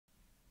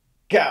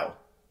Go!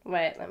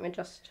 Wait, let me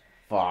just...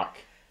 Fuck.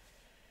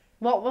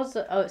 What was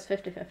it? Oh, it's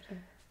 50-50.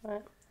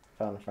 Right.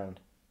 Found a friend.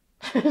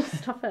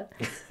 Stop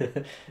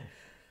it.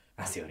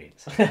 That's the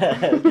audience.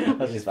 I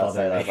was just about to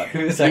say that. Like,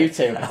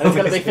 YouTube. And it's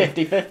going to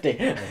be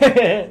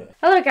 50-50.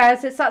 Hello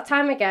guys, it's that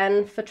time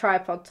again for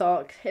Tripod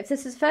Talk. If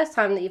this is the first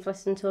time that you've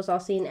listened to us or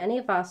seen any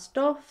of our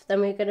stuff, then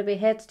we're going to be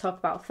here to talk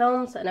about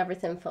films and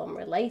everything film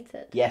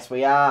related. Yes,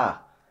 we are.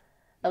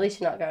 At least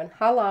you're not going,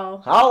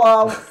 hello.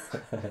 Hello!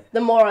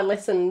 The more I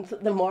listened,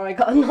 the more I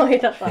got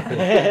annoyed at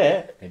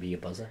that. Maybe your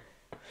buzzer.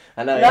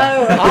 I know. No.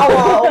 Yeah.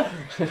 Hello!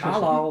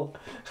 Hello.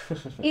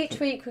 Each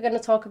week we're going to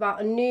talk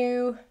about a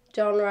new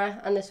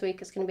genre, and this week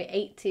it's going to be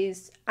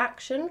 80s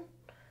action.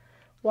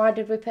 Why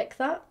did we pick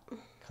that?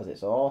 Because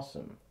it's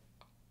awesome.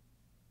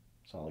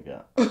 That's all I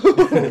got.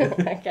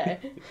 Okay.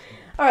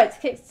 Alright,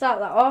 to kickstart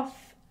that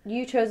off,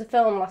 you chose a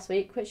film last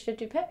week. Which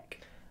did you pick?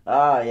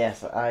 Ah,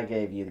 yes, I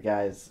gave you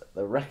guys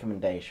the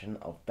recommendation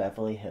of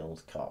Beverly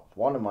Hills Cop.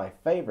 One of my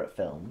favourite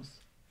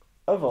films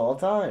of all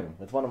time.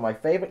 With one of my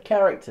favourite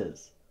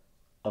characters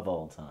of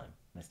all time,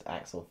 Mr.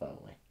 Axel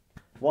Foley.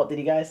 What did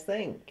you guys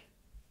think?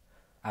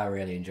 I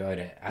really enjoyed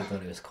it. I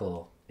thought it was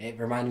cool. It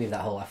reminded me of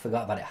that whole, I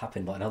forgot about it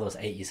happened, but in all those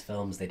 80s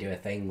films, they do a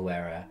thing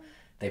where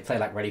they play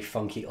like really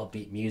funky,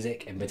 upbeat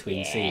music in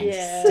between scenes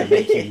to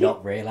make you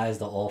not realise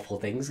the awful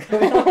things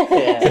going on.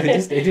 Yeah.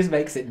 So it just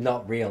makes it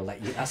not real.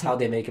 Like that's how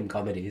they make them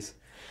comedies.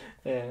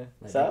 Yeah.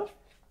 Like, So?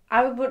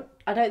 I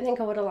don't think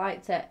I would have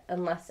liked it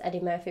unless Eddie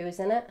Murphy was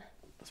in it.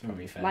 That's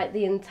probably fair. Like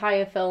the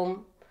entire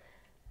film.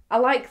 I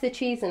like the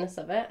cheesiness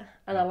of it,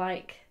 and I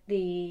like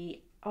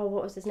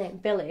what was his name?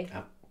 Billy.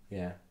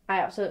 Yeah. I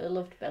absolutely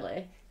loved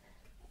Billy.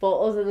 But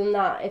other than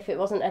that, if it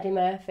wasn't Eddie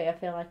Murphy, I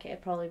feel like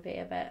it'd probably be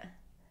a bit...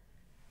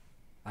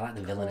 I like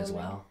the villain as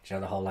well. Do you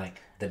know the whole like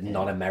the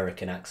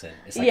non-American accent?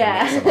 It's like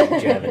Yeah. a mix of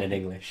like German and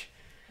English.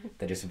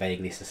 They're just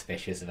vaguely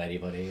suspicious of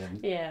anybody.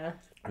 And... Yeah.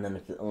 And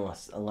then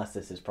unless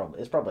this is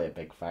probably a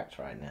big fact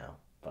right now,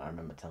 but I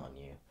remember telling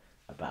you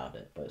about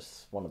it. But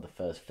it's one of the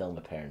first film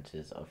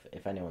appearances of,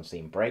 if anyone's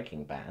seen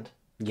Breaking Bad.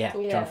 Yeah,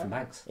 Jonathan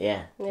Banks.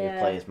 Yeah, Yeah. he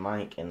plays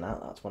Mike in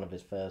that. That's one of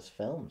his first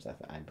films, I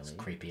believe. It's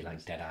creepy,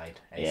 like dead-eyed,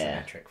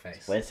 Yeah. asymmetric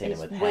face. We're seeing It's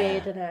it with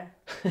weird, hair.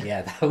 isn't it?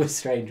 Yeah, that was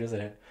strange,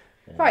 wasn't it?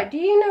 Yeah. Right, do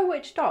you know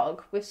which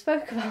dog? We've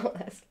spoke about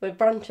this. We're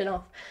branching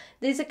off.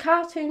 There's a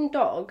cartoon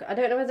dog. I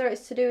don't know whether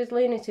it's to do with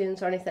Looney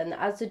Tunes or anything. That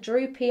has the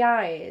droopy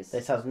eyes.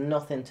 This has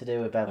nothing to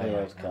do with Beverly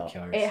Hills I'm Cop.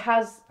 curious. It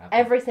has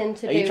everything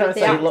to Are do you trying with to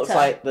the say actor. he looks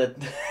like the...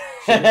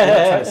 You're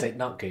not trying to say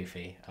not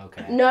goofy.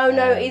 Okay. No,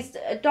 it's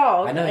a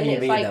dog, I know and who you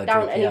it's mean, like though,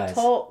 down, droopy and he eyes.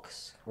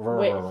 talks.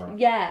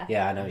 Yeah.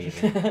 Yeah, I know what you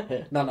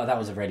mean. No, that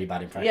was a really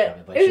bad impression Yeah, of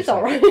it. But it was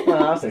alright. Well,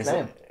 that's his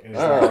name. It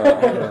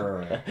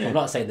was like, I'm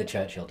not saying the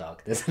Churchill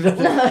dog. There's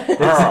another.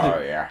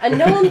 Oh, yeah. And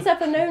no one's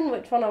ever known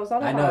which one I was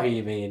on I about. know who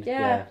you mean.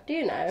 Yeah. Do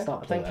you know? It's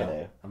not I think Pluto. I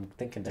do. I'm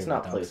thinking It's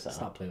different not dogs. Pluto.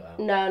 It's not Pluto.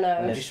 No, I'm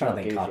no. just trying to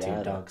think Goofy cartoon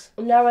either. dogs.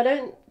 No, I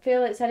don't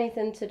feel it's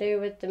anything to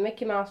do with the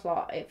Mickey Mouse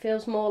lot. It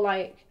feels more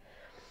like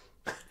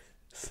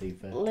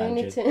Super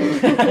Looney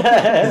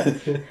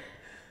tangent. Tunes.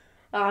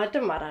 Oh, it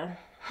doesn't matter.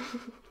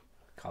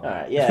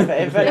 Alright, yeah,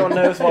 if anyone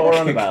knows what we're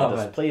on about,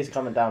 Comment. just please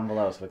comment down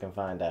below so we can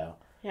find out.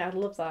 Yeah, I'd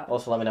love that.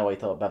 Also, let me know what you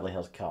thought of Beverly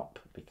Hills Cop,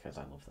 because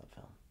I love that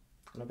film.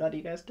 And I'm glad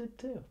you guys did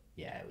too.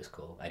 Yeah, it was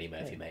cool. Eddie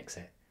Murphy makes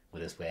it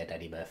with his weird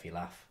Eddie Murphy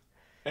laugh.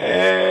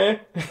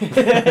 It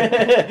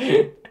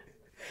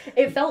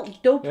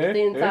felt dubbed the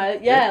entire...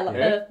 Yeah, like,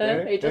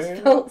 it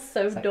just felt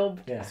so like-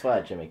 dubbed. Yeah. I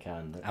swear Jimmy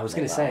can. I was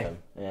gonna say.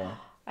 Yeah.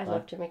 I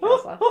love Jimmy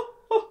Carr's laugh.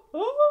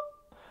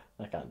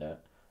 I can't do it.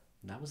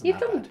 That wasn't You've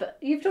that done, bad.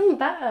 you've done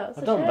better. It's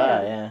I've a done shame.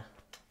 better, yeah.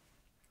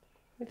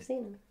 We've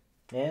seen him.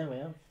 Yeah, we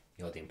have.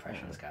 You're the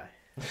impressions guy.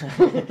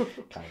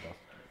 Kind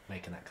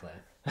Making that clear.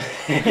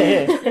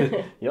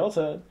 of. Your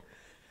turn.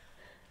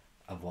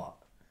 Of what?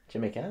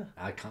 Jimmy Carr.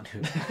 I can't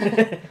do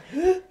it.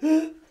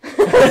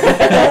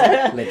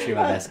 Literally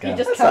my best go. You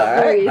just That's can't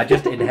alright. breathe. I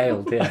just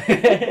inhaled,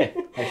 yeah.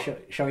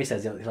 Shori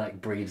says he like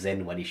breathes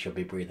in when he should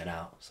be breathing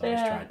out, so I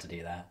just Yeah. tried to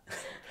do that.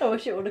 I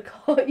wish it would have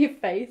caught your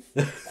face,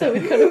 so we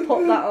could have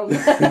put that on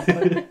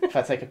there. If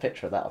I take a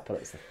picture of that, I'll put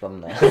it as the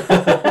thumbnail.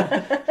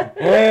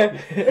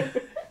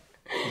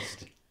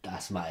 Just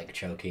asthmatic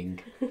choking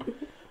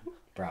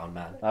brown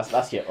man.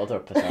 That's your other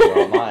persona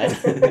on mine.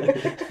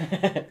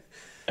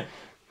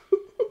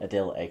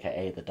 Adil,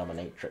 aka the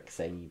Dominatrix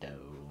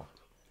Sado.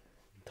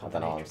 I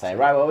don't know what I'm saying.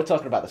 Right, what we're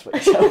talking about this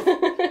week.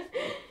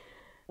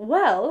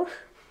 Well,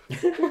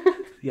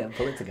 Yeah,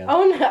 pull it together.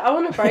 I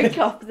want to break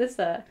off this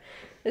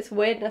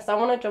weirdness. I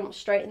want to jump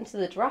straight into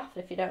the draft,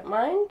 if you don't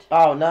mind.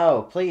 Oh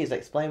no, please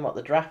explain what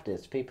the draft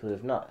is to people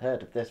who've not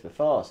heard of this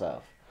before,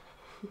 so.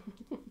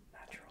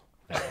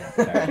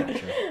 Natural. Very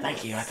natural.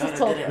 Thank you, I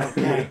Subtle. did it,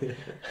 okay.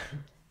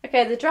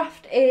 Okay, the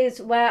draft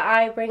is where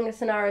I bring a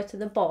scenario to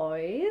the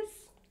boys.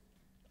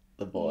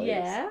 The boys.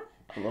 Yeah.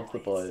 I love the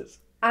boys.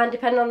 And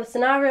depending on the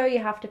scenario, you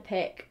have to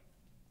pick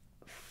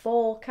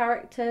 4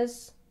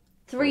 characters.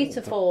 3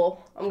 to 4,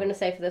 I'm going to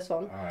say for this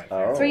one. Alright.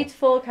 Oh. 3 to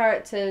 4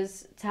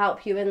 characters to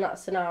help you in that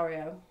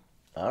scenario.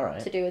 All right.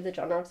 to do with the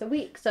genre of the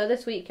week. So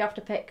this week you have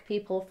to pick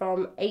people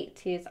from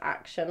 80s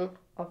action,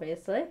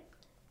 obviously.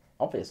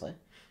 Obviously.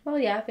 Well,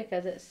 yeah,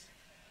 because it's...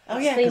 Oh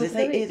yeah, theme because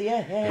it's of the 80s. week.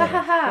 Yeah. Ha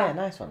ha ha. Yeah,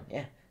 nice one.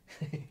 Yeah.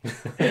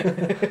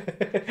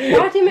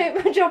 Why do you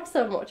make my job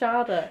so much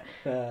harder?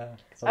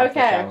 It's almost a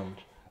Okay. challenge.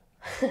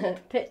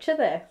 Picture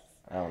this.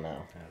 Oh no.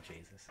 Oh,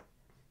 Jesus.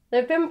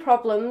 There have been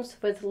problems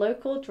with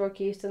local drug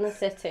use in the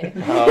city,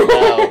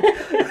 Oh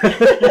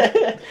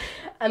no.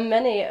 and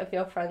many of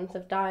your friends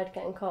have died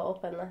getting caught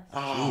up in this.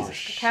 Oh, Jesus.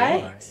 shit. Okay.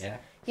 Alright, yeah.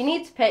 You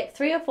need to pick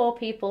 3 or 4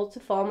 people to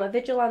form a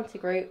vigilante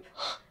group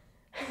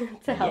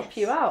to help Yes.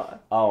 you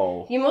out.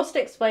 Oh. You must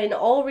explain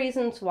all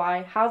reasons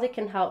why, how they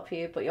can help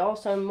you, but you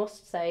also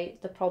must say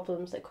the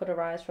problems that could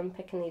arise from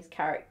picking these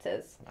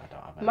characters. I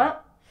don't have any.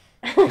 Matt?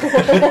 It's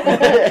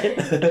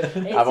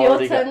I've your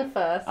already turn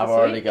first. I've this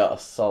already week. got a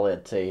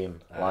solid team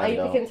Are lined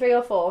you up. picking 3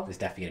 or 4? There's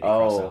definitely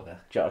going to be Oh, crossover.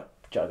 do you want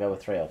to go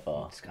with 3 or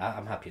 4?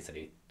 I'm happy to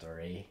do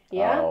 3.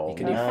 Yeah? Oh You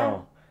can do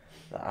no.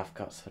 I've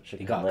got such a You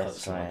good got to cut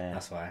list someone, right here.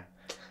 that's why.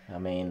 I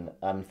mean,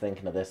 I'm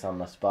thinking of this on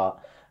the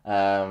spot.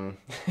 Right.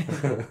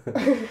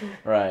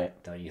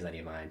 Don't use any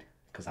of mine,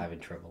 because I'm in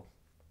trouble.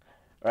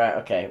 Right,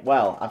 okay.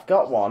 Well, I've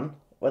got one.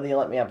 Whether you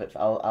let me have it,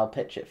 I'll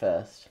pitch it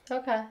first.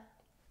 Okay.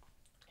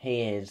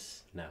 He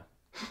is No.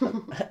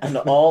 an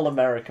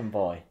all-American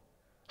boy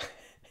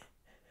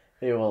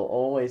who will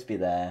always be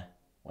there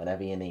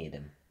whenever you need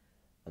him.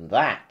 And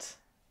that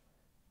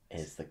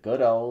is the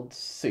good old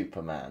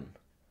Superman.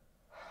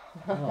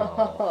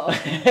 Oh.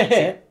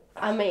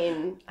 I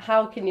mean,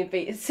 how can you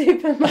beat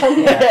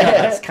Superman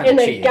That's kind in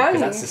of a cheating, gang?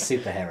 because that's a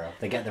superhero.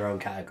 They get their own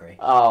category.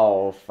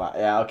 Oh,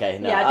 yeah, okay.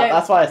 No, Yeah, don't-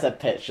 that's why I said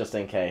pitch, just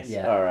in case.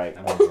 Yeah. All right.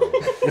 I'm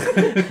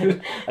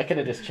on I could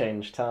have just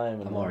changed time,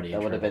 and I'm already in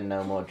there would have trouble. been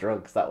no more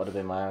drugs. That would have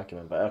been my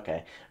argument. But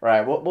okay,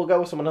 right. We'll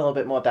go with someone a little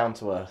bit more down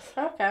to earth.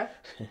 Okay.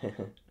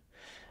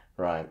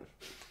 Right.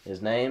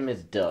 His name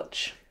is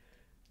Dutch.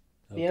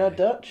 You know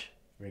Dutch?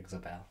 Rings a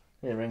bell.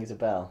 It rings a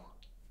bell.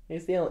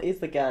 He's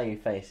the guy who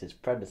faces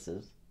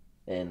predators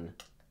in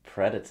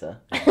Predator.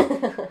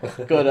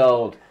 Good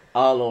old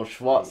Arnold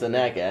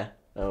Schwarzenegger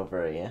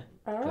over here.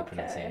 Good Okay.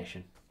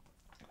 pronunciation.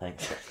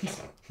 Thanks.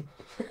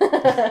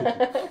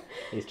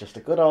 He's just a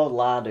good old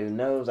lad who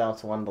knows how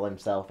to handle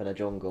himself in a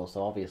jungle,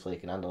 so obviously he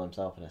can handle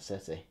himself in a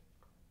city.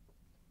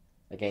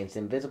 Against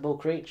invisible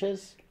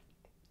creatures?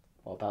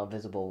 What about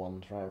visible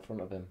ones right in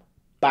front of him?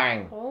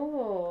 Bang!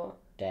 Oh.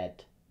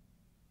 Dead.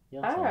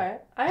 Your turn.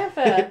 Alright. I have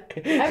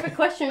a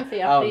question for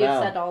you Oh, after you've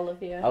no. said all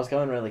of you. I was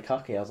going really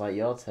cocky. I was like,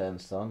 your turn,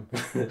 son.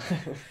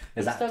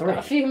 Is that Still 3? got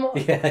a few more.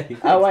 Yeah.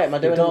 Oh, wait, am I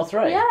doing all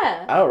 3?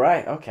 Yeah. Oh,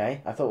 right,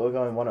 okay. I thought we were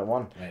going one at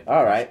one. Wait,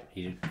 All right.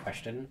 You did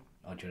question,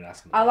 or do you want to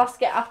ask him? I'll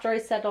ask it after I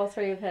said all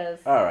 3 of his.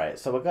 All right,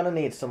 so we're going to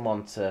need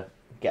someone to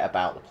get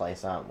about the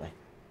place, aren't we?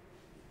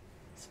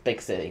 It's a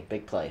big city,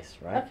 big place,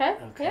 right? Okay.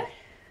 Yeah.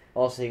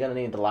 Also, you're going to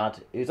need the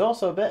lad who's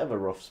also a bit of a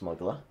rough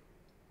smuggler.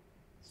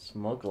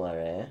 Smuggler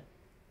here.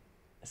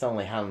 It's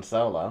only Han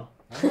Solo.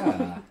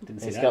 Ah, didn't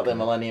see He's that got the coming.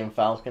 Millennium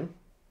Falcon.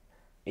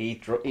 He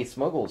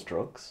smuggles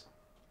drugs.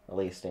 At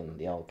least in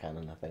the old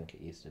canon, I think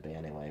it used to be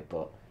anyway.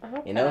 But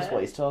Okay. he knows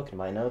what he's talking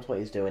about. He knows what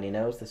he's doing. He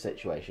knows the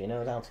situation. He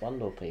knows how to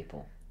handle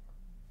people.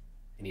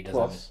 And he does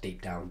Plus- have a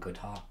deep down good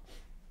heart.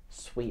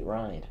 Sweet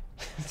ride.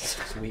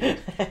 Sweet.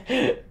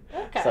 Okay.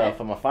 So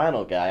for my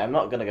final guy, I'm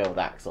not going to go with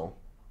Axel.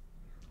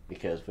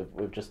 Because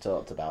we've just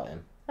talked about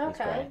him. He's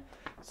Okay. great.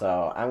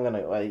 So I'm going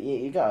to... Well,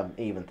 you got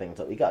to even things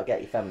up. You got to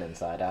get your feminine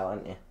side out,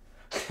 haven't you?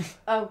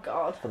 Oh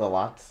God. For the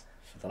lads.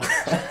 For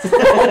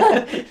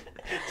the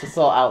To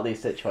sort out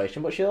these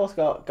situations. But she also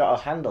got to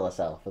handle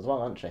herself as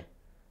well, hasn't she?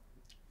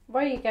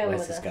 Where are you going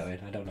Where's with this this? going?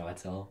 I don't know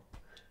at all.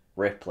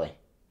 Ripley.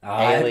 Oh,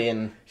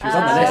 Alien. She was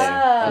on the list.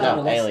 Ah. She was on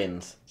No, the list.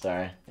 aliens.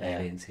 Sorry.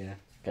 Aliens, yeah.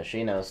 Because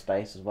she knows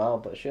space as well,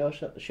 but she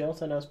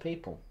also knows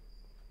people.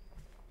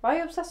 Why are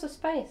you obsessed with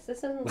space? This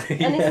isn't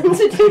Yeah. anything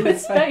to do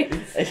with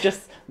space. It's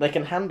just they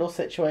can handle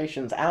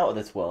situations out of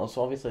this world,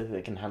 so obviously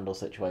they can handle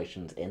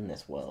situations in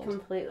this world.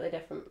 Completely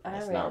different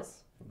It's areas. not.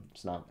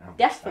 It's not.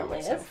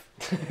 Definitely That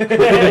is.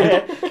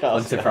 makes Of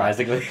course not.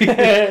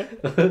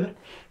 Unsurprisingly.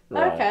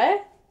 Right.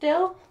 Okay.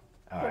 Deal.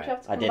 All What do you right.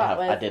 have to I come did back have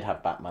with? I did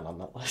have Batman on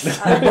that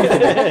list.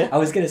 I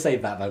was going to say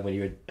Batman when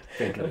you were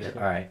thinking of it.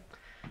 All right.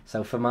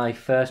 So for my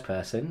first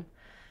person,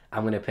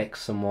 I'm going to pick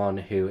someone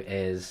who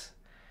is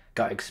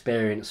got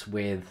experience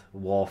with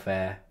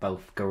warfare,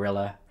 both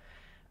guerrilla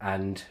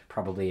and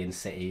probably in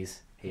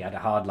cities. He had a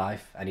hard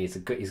life, and he's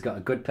got a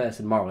good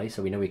person morally,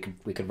 so we know we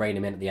could rein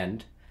him in at the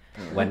end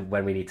when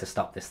we need to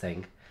stop this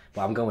thing.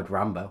 But I'm going with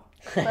Rambo.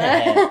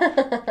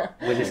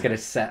 We're just going to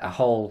set a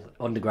whole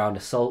underground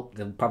assault.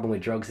 The problem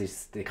with drugs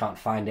is they can't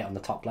find it on the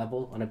top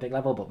level, on a big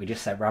level, but we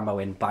just set Rambo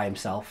in by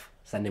himself,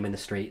 send him in the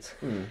streets,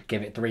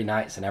 give it 3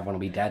 nights and everyone will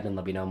be dead and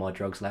there'll be no more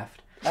drugs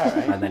left. All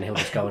right. And then he'll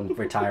just go and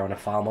retire on a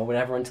farm or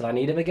whatever until I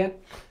need him again.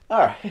 All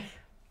right.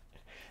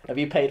 Have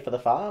you paid for the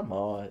farm,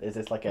 or is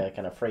this like a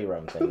kind of free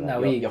roam thing?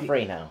 No, you're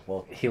free now.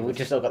 Well, He'll you've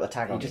just still got the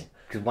tag he on just you.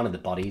 because one of the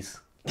bodies,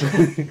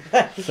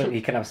 so he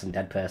can have some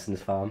dead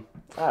person's farm.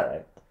 All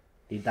right.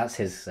 That's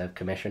his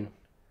commission.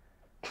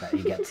 That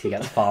he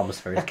gets farmers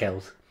for his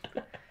kills.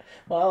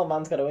 Well,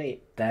 man's got to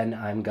eat. Then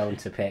I'm going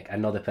to pick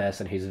another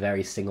person who's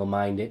very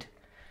single-minded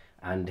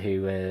and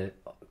who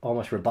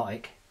almost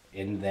robotic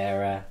in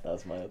their...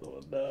 That's my other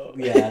one, no.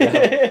 Yeah,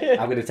 no.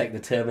 I'm going to take the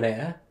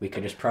Terminator. We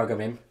can just program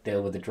him,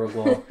 deal with the drug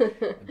war.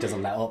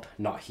 Doesn't let up.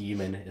 Not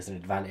human is an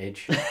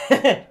advantage.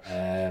 There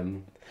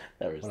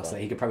is that.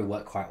 He could probably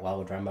work quite well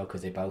with Rambo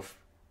because they both...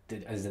 They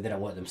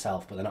don't work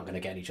themselves, but they're not going to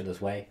get in each other's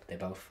way. They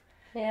both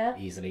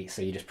easily.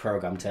 So you just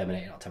program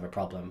Terminator not to have a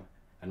problem.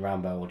 And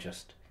Rambo will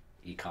just...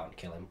 You can't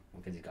kill him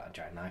because he's got a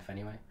giant knife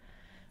anyway.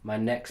 My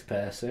next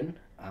person,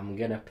 I'm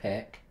going to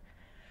pick...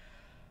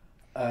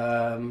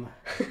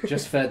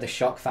 just for the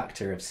shock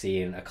factor of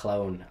seeing a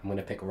clone, I'm going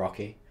to pick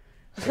Rocky.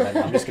 So then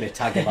I'm just going to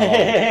tag him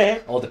along.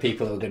 All the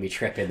people who are going to be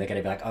tripping, they're going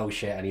to be like, oh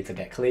shit, I need to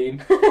get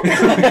clean.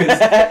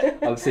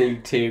 I'm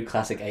seeing two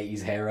classic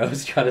 80s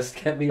heroes trying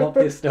to get me up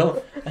this stuff.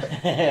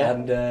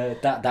 And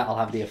that'll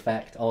have the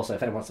effect. Also,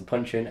 if anyone wants to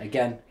punch in,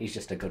 again, he's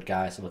just a good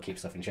guy, so we'll keep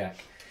stuff in check.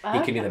 He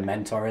can do the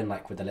mentoring,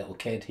 like with the little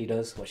kid he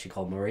does, what she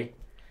called Marie.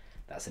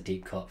 That's a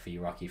deep cut for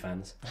you Rocky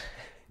fans.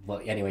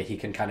 But anyway, he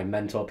can kind of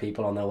mentor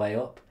people on their way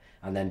up.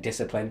 And then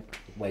discipline,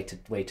 way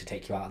to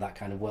take you out of that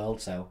kind of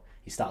world. So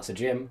he starts a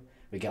gym.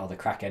 We get all the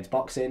crackheads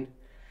boxing.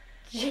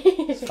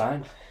 It's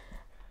fine.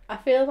 I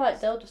feel like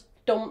they'll just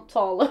dumped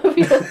all over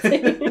your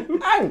team.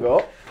 Hang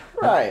up.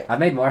 Right. I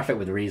made more effort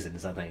with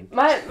reasons, I think.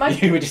 My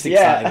You were just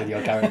excited with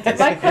your characters.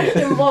 My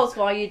question was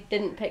why you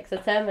didn't pick the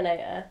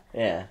Terminator.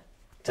 Yeah.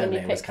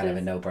 Terminator was kind of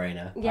a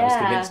no-brainer. Yeah. I was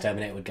convinced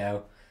Terminator would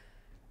go.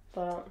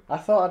 But I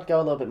thought I'd go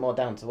a little bit more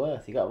down to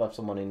earth. You got to have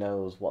someone who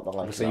knows what they're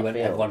like. So you went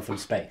everyone from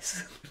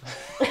space.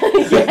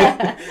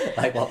 yeah.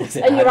 Like what was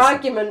it? And your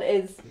argument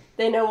is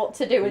they know what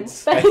to do in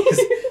space.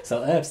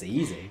 So Earth's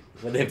easy.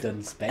 When they've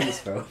done space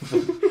for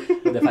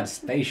when they've had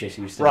space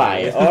issues to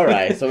Right, deal with.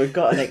 alright. So we've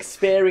got an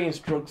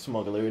experienced drug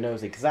smuggler who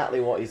knows exactly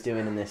what he's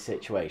doing in this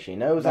situation. He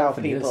knows how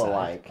For the people other are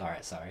side. like.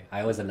 Alright, sorry.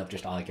 I always end up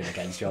just arguing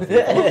against your people.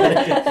 I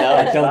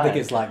it's don't fine. think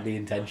it's like the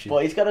intention.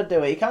 But he's got to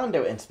do it. He can't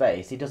do it in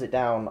space. He does it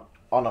down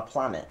on a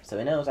planet. So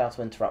he knows how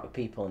to interact with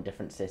people in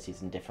different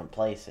cities and different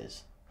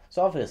places.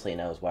 So obviously he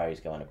knows where he's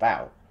going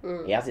about.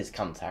 He has his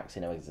contacts. He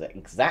knows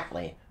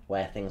exactly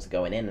where things are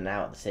going in and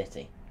out of the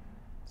city.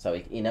 So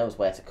he knows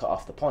where to cut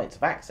off the points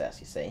of access,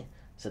 you see.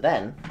 So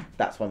then,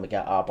 that's when we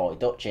get our boy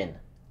Dutch in.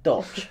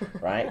 Dutch,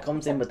 right?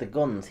 Comes in with the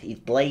guns. He's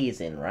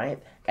blazing,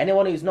 right?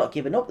 Anyone who's not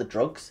giving up the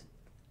drugs,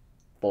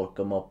 fuck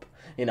them up.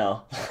 You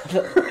know.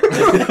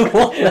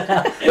 What the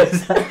hell?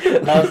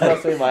 That was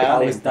supposed to be my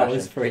alley that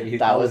was pretty.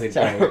 That was wasn't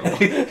terrible.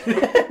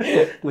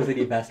 great. Wasn't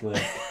your best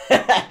word.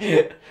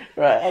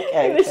 Right,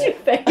 okay. It was your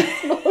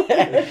face more than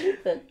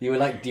anything. You were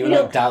like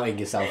doubting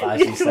yourself as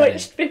you You said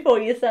switched it. before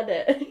you said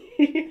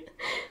it.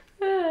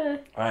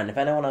 Right, and if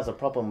anyone has a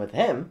problem with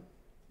him,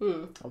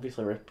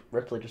 obviously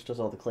Ripley just does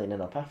all the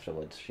cleaning up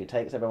afterwards. She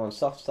takes everyone's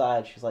soft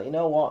side. She's like, you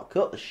know what?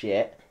 Cut the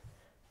shit.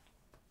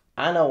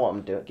 I know what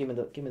I'm doing. Give me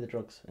the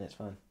drugs, and it's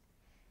fine.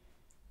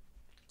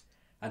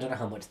 I don't know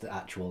how much the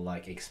actual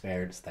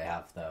experience they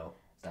have though.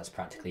 That's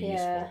practically Yeah.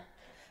 useful.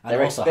 And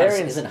Their also,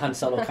 experience- isn't Han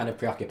Solo kind of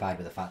preoccupied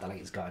with the fact that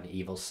he's got an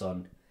evil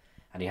son,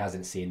 and he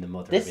hasn't seen the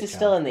mother? This of is his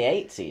still child? in the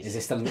 80s. Is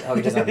it still? Oh,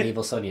 he doesn't have an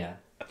evil son yet.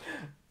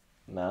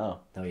 No.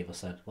 No evil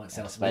son. What's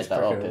I else? just made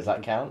that up. Does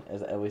that count?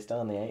 Are we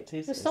still in the 80s?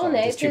 We're Is still in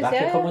that- the Does 80s, Chewbacca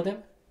yeah. come with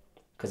him?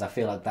 Because I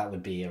feel like that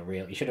would be a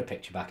real. You should have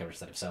picked Chewbacca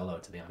instead of Solo,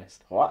 to be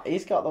honest. What?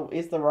 He's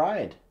the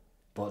ride.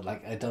 But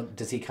I don't.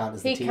 Does he count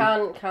as the He team?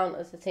 can't count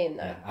as a team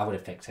though. Yeah, I would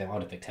have picked him. I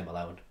would have picked him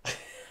alone.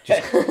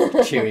 Just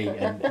Chewie,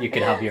 and you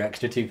can have your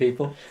extra two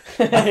people.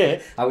 I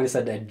would have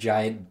sent a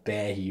giant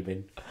bear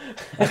human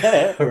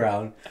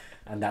around,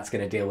 and that's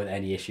going to deal with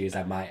any issues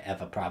I might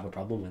ever have a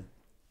problem with.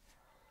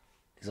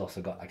 He's also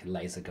got a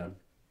laser gun.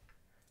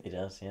 He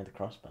does, yeah, the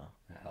crossbow.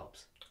 That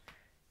helps.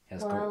 He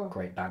has Wow.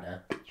 great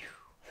banter.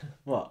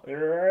 What?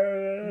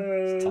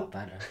 It's top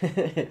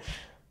banter.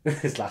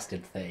 It's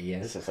lasted 30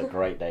 years. This is a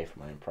great day for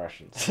my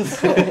impressions.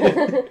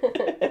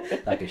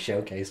 Like a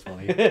showcase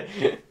for you.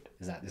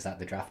 Is that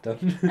the draft done?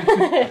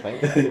 I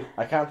think so.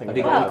 I can't think Have of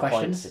you got any any points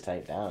questions? to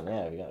take down.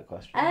 Yeah, we got a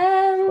question.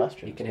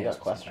 Questions. You can We hit got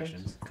us with some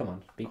questions. Come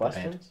on, be prepared.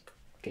 Questions.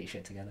 Get your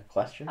shit together.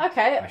 Questions.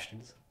 Okay,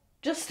 Questions.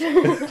 just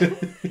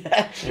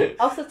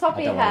off the top of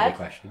I your don't want any head,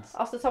 questions.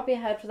 off the top of your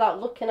head, without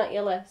looking at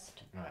your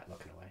list, Alright,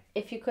 looking away.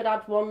 if you could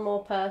add one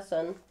more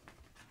person,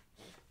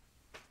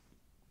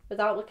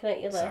 without looking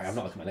at your list, Sorry, I'm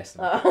not looking at my list.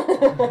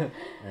 Oh.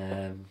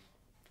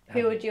 Who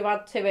who would you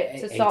add to it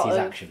to 80s sort of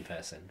action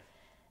person.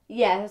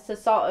 yeah, to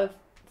sort of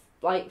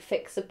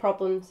fix the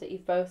problems that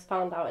you've both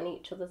found out in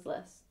each other's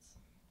lists?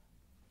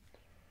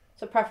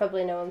 So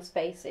preferably no one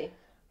spacey.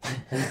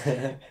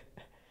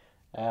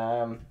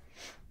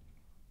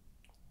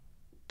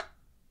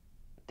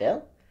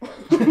 Dill.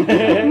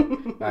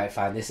 Right,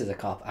 fine. This is a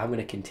cop. I'm going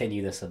to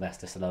continue the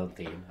Sylvester Stallone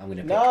theme. I'm going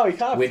to pick No, you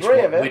can't have which three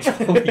one, of him. Which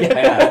one?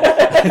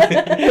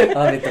 Yeah,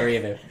 I'll have three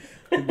of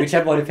him.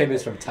 Whichever one of him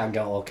is from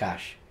Tango or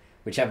Cash,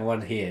 whichever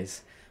one he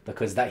is,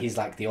 because that he's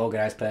the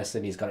organised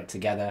person. He's got it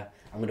together.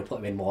 I'm going to put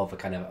him in more of a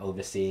kind of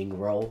overseeing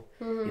role.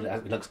 He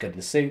looks good in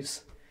the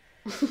suits.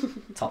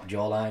 top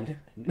jawline.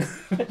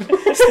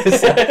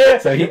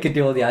 So he can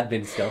do all the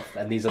admin stuff,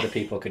 and these other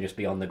people can just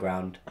be on the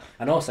ground.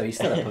 And also, he's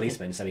still a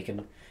policeman, so he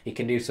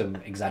can do some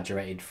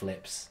exaggerated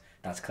flips.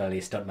 That's clearly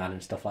a stuntman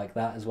and stuff like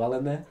that as well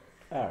in there.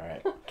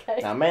 Alright. Okay.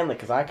 Now, mainly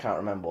because I can't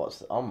remember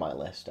what's on my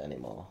list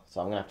anymore,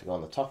 so I'm going to have to go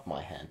on the top of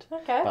my head.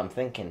 Okay. But I'm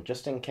thinking,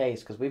 just in case,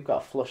 because we've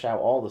got to flush out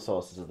all the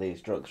sources of these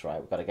drugs, right?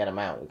 We've got to get them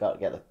out. We've got to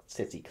get the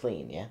city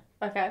clean, yeah?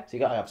 Okay. So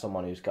you've got to have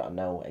someone who's got to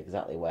know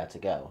exactly where to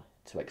go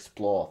to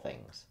explore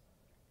things.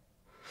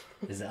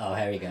 Is it? Oh,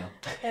 here we go.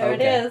 There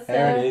it is.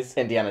 There it is.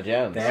 Indiana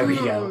Jones. There we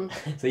go.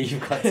 So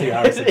you've got 2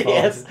 Harrison Fords.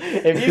 Yes.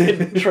 If you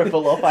can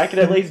triple up, I can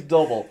at least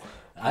double.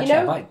 Actually, know-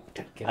 I might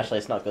give it- Actually,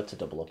 it's not good to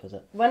double up, is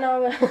it? When I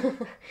was,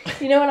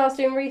 when I was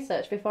doing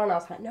research before, and I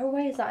was like, no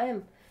way, is that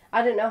him?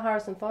 I didn't know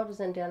Harrison Ford was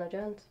Indiana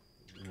Jones.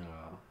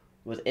 Oh.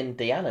 Was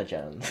Indiana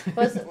Jones?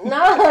 Was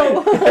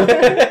no.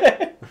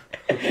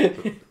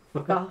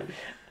 God.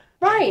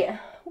 Right.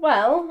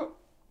 Well,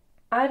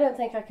 I don't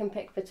think I can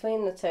pick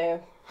between the two.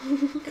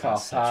 Cop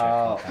Such a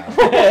out.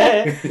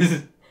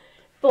 cop-out.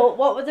 But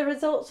what were the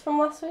results from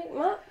last week,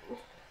 Matt?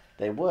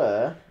 They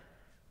were.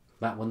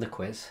 Matt won the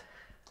quiz.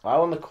 I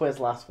won the quiz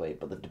last week,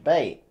 but the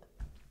debate.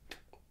 I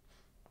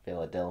feel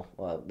like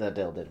the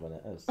Dill did win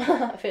it. It was,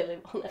 I feel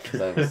it on it. it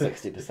was over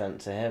 60%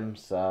 to him,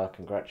 so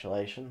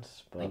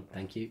congratulations. But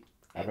Thank you.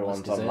 It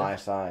everyone's was on my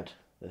deserved. side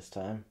this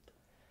time.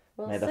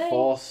 We'll May see. the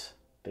force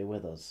be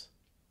with us.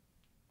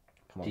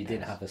 Come on, You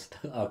didn't guys.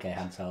 have a... Okay,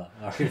 Han Solo.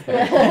 I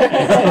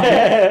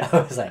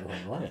was like,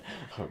 wait, what?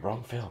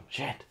 Wrong film.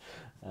 Shit.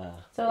 So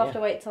we'll have to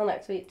wait till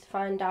next week to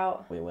find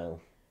out We will.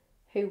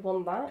 who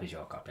won that. Because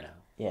you're copying out.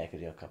 Yeah,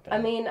 because you're copying.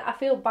 I mean, I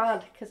feel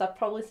bad because I'd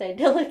probably say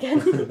Dill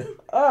again.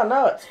 Oh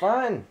no, it's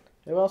fine.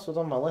 Who else was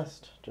on my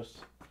list? Just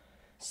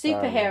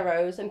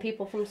Superheroes and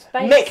people from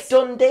space. Mick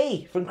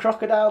Dundee from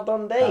Crocodile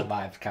Dundee. That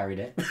might have carried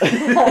it.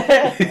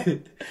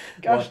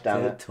 Gosh What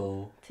damn a it.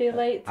 tool. Too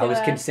late to I was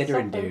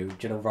considering stop 'em. do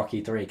you know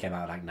Rocky 3 came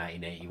out in like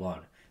 1981.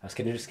 I was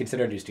just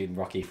considering just doing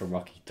Rocky from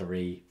Rocky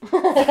 3, 4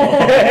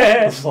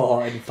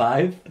 and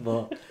 5,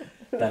 but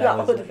then That I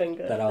was would've been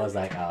good. Then I was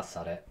like, oh,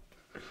 sod it.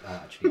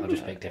 Actually, I'll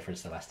just pick different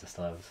Sylvester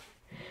Stallones.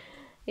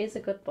 He's a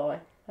good boy.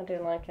 I do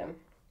like him.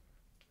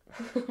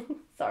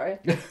 Sorry.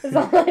 It's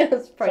not like I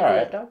was It's praising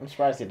alright. the dog. I'm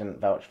surprised he didn't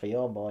vouch for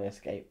your boy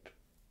Escape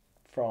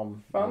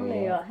from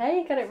New York. Hey,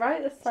 you got it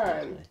right this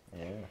time.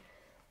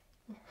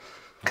 Yeah.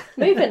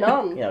 Moving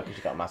on. You know, because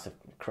you've got a massive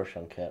crush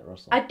on Kurt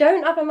Russell. I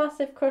don't have a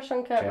massive crush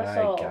on Kurt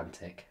Russell.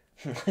 Gigantic.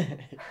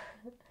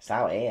 It's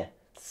out here.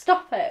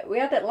 Stop it. We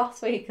had it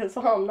last week as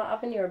well. I'm not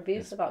having your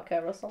abuse about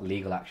Kurt Russell.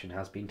 Legal action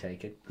has been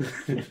taken.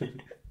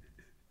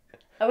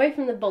 Away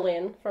from the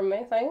bullying from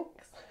me,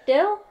 thanks.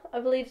 Dill, I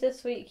believe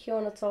this week you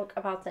want to talk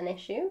about an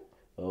issue.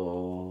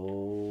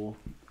 Oh,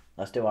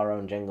 let's do our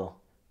own jingle.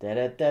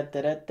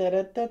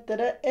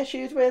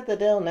 Issues with the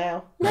Dill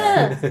now.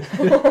 Nah.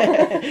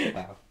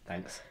 Wow,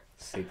 thanks.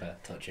 Super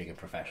touching and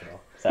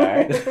professional.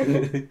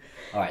 Sorry.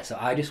 Alright, so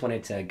I just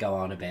wanted to go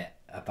on a bit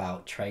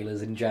about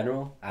trailers in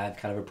general. I have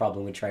kind of a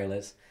problem with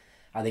trailers.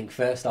 I think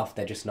first off,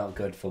 they're just not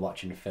good for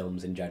watching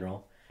films in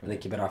general. I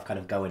think you're better off kind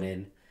of going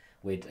in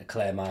with a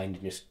clear mind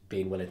and just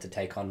being willing to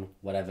take on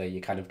whatever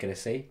you're kind of going to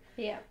see.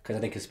 Yeah. Because I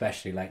think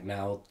especially like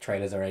now,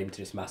 trailers are aimed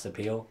to just mass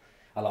appeal.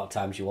 A lot of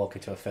times you walk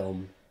into a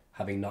film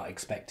having not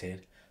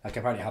expected. Like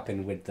apparently it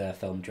happened with the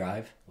film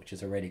Drive, which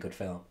is a really good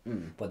film.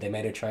 But they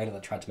made a trailer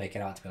that tried to make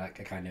it out to be like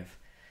a kind of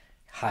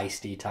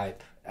heisty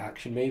type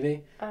action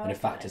movie. And in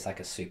fact it's like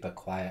a super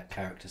quiet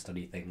character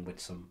study thing with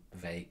some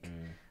vague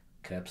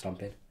curb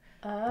stomping.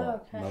 Oh,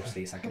 But okay.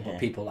 mostly it's like a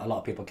lot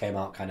of people came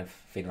out kind of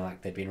feeling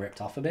like they'd been ripped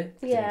off a bit.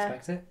 'Cause they Yeah. didn't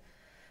expect it.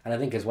 And I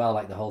think as well,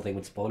 like the whole thing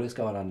with spoilers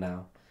going on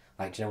now,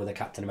 like do you know with the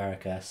Captain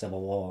America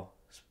Civil War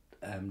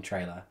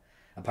trailer,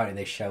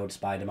 apparently they showed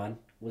Spider-Man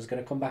was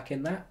going to come back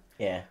in that,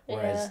 Yeah.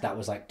 whereas Yeah. that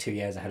was like 2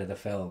 years ahead of the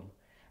film.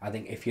 I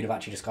think if you'd have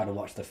actually just gone and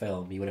watched the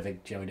film, you would have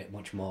enjoyed it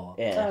much more.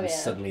 Yeah. Oh, And yeah.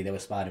 suddenly there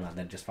was Spider-Man,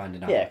 then just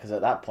finding out. Yeah, because at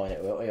that point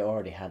it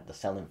already had the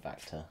selling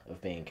factor of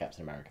being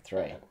Captain America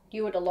 3.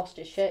 You would have lost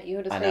your shit. You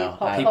would have I screamed know.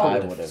 popcorn. People I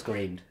would have would've.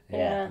 screamed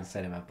Yeah. in the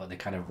cinema, but they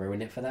kind of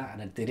ruined it for that,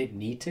 and they didn't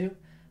need to.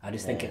 I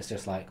just think Yeah. it's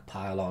just like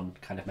pile on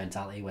kind of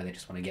mentality where they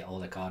just want to get all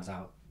their cards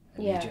out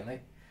Yeah.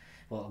 immediately.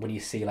 Well, when you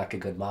see like a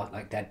good mark,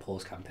 like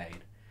Deadpool's campaign,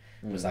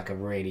 it was like a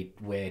really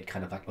weird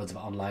kind of like loads of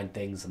online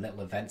things and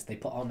little events they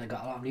put on. They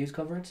got a lot of news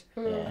coverage,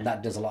 Yeah. and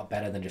that does a lot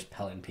better than just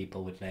pelting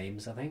people with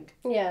names. I think.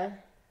 Yeah.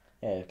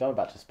 Yeah, going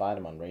back to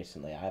Spider-Man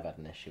recently, I've had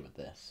an issue with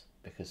this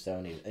because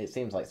Sony. It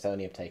seems like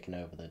Sony have taken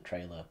over the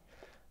trailer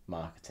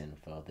marketing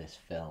for this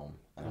film,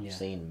 and I've Yeah.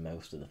 seen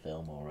most of the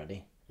film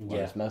already.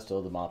 Whereas most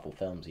of the Marvel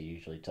films are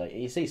usually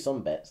you see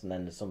some bits, and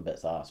then there's some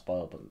bits that are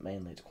spoiled, but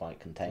mainly it's quite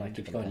contained. Like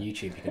if you go on compared-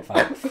 YouTube, you can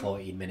find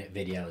 14-minute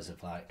videos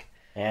of like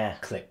Yeah.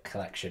 clip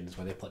collections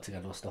where they put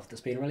together stuff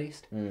that's been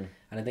released. Mm.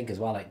 And I think as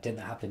well, like, didn't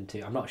that happen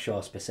to? I'm not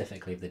sure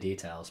specifically of the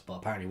details, but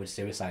apparently with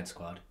Suicide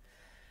Squad,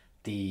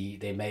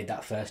 they made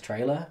that first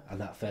trailer, and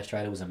that first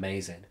trailer was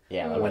amazing.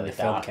 Yeah, And the when really the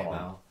film dark came one.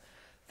 out,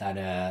 then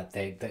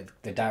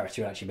the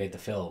director who actually made the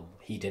film,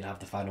 he didn't have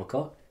the final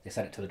cut. They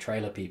sent it to the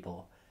trailer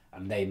people,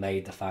 and they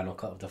made the final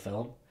cut of the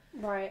film,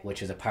 Right.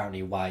 which is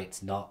apparently why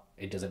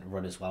it doesn't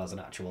run as well as an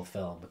actual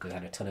film, because it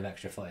had a ton of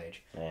extra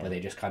footage, Yeah. but they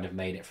just kind of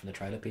made it from the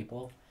trailer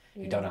people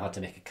who don't know how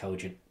to make a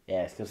cogent.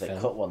 Yeah, it's because they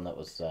Film. cut one that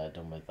was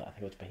done with, I think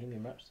it was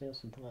Bohemian Rhapsody or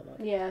something like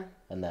that. Yeah.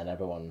 And then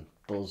everyone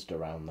buzzed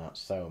around that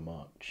so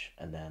much,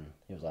 and then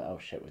he was like, "Oh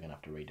shit, we're gonna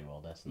have to redo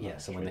all this." And Yeah,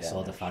 let's so when they redo it, saw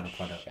and the it was final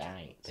product,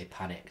 shite. they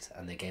panicked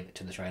and they gave it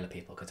to the trailer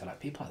people, because they're like,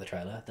 people like the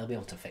trailer, they'll be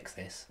able to fix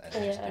this. And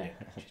they just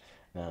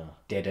No.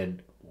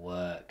 didn't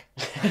work.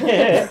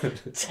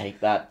 Take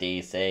that,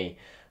 DC.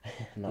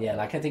 Not Yeah, that.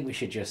 like I think we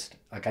should just,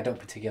 like, I don't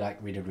particularly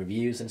like reading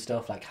reviews and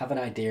stuff, like have an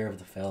idea of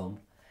the film,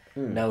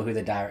 know who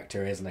the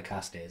director is and the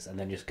cast is, and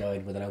then just go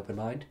in with an open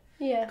mind.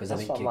 Yeah. Because I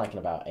That's think what I'm liking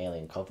about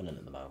Alien Covenant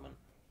at the moment.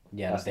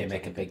 yeah, that like they seems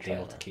make like a a good big deal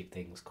trailer. to keep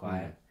things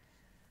quiet. I'm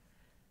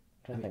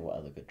trying to think what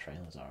other good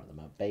trailers are at the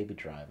moment. Baby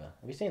Driver.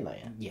 Have you seen that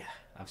yet? Yeah,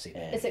 I've seen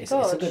Yeah. it. Is it It's a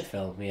good? good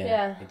film, yeah.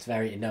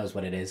 Yeah. It knows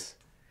what it is.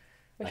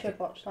 We Like should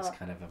watch It's that.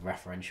 kind of a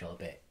referential, a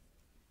bit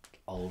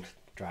old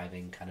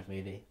driving kind of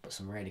movie, but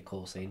some really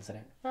cool scenes in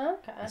it.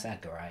 Okay. It's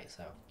Edgar Wright,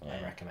 so I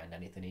Yeah. recommend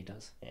anything he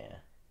does. Yeah.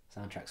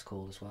 Soundtrack's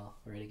cool as well,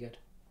 really good.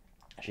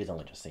 She's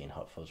only just seen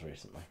Hot Fuzz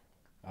recently.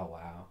 Oh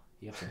wow,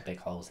 you have some big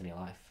holes in your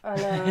life. I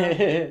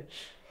know.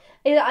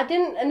 I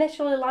didn't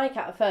initially like it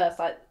at first.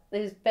 Like,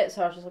 these bits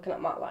where I was just looking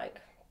at Matt like,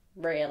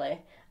 really?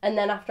 And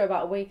then after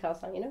about a week, I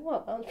was like, you know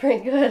what? That was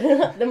pretty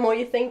good. The more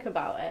you think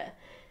about it.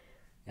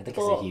 I think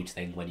it's a huge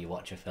thing when you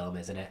watch a film,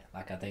 isn't it?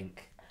 Like, I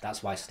think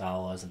that's why Star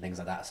Wars and things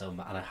like that, and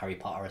Harry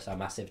Potter are so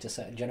massive to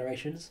certain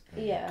generations.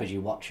 Yeah. Because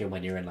you watch them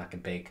when you're in like a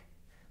big,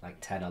 like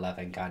 10,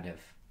 11 kind of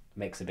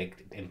makes a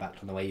big impact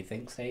on the way you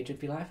think stage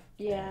of your life.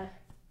 Yeah.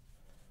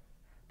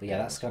 But yeah,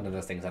 that's kind of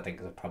the things I think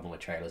is a problem with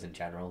trailers in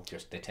general.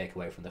 Just they take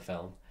away from the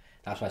film.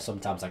 That's why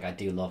sometimes like I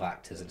do love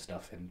actors and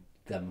stuff and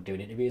them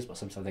doing interviews, but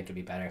sometimes I think it'd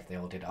be better if they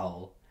all did a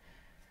whole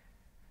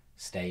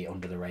stay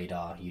under the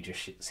radar. You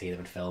just see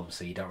them in films,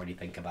 so you don't really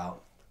think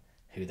about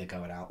who they're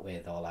going out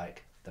with or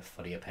like the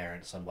funny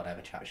appearance on whatever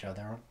chat show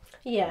they're on.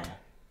 Yeah.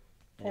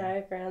 Yeah, I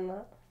agree on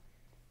that.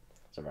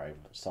 It's a very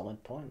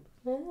solid point.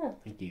 Yeah.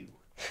 Thank you.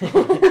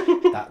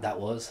 that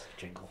was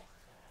jingle.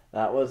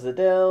 That was the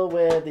deal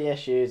with the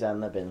issues,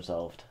 and they've been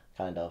solved,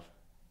 kind of.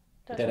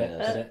 Did it.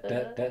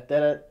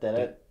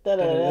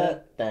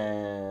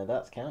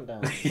 That's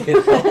countdown.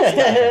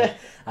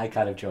 I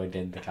kind of joined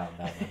in the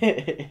countdown.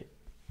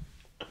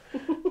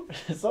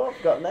 So what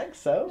we've got next,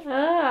 so?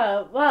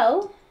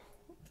 Well,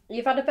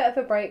 you've had a bit of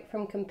a break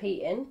from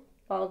competing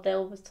while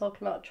Dill was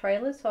talking about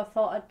trailers, so I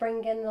thought I'd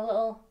bring in the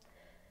little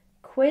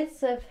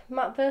quiz of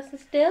Matt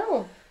versus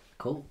Dill.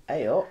 Cool.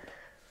 Hey up.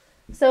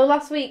 So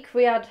last week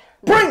we had...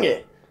 Bring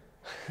it!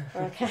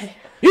 Okay.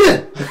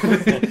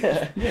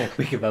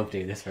 We could both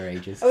do this for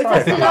ages. Are we Sorry,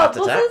 testing heart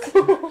our attack.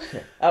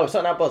 buzzers? Oh,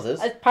 sorting out buzzers?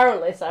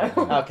 Apparently so.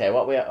 Okay,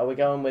 are we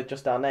going with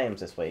just our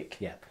names this week?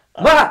 Yeah.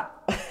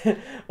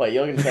 Wait,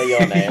 you're going to say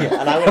your name,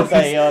 and I'm going to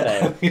say your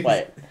name.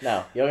 Wait,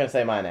 no, you're going to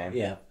say my name.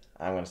 Yeah.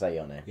 I'm going to say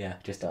your name. Yeah,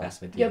 just to mess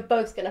with You're you.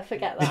 both going to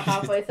forget that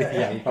halfway through.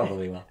 Yeah, you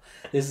probably will.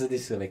 This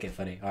is gonna make it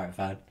funny. Alright,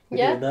 fine. We're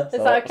Yeah? doing that.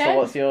 Is that okay? So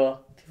what's your...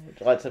 Would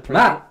you like to prove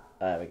Matt!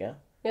 There we go.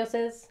 Yours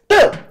is...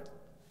 Bill!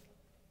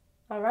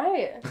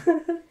 Alright.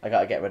 I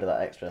got to get rid of that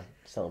extra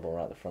syllable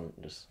right at the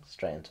front, just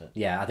straight into it.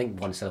 Yeah, I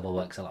think one syllable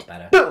works a lot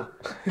better. Bill!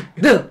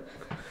 Bill!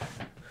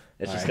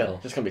 It's Alright, just cool. going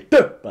to be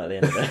Bill by the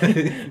end of it.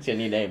 It's your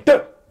new name.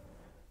 Bill!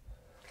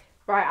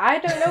 Right, I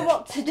don't know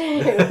what to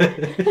do.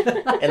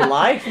 In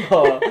life,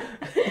 or...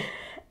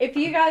 If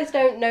you guys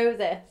don't know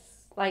this,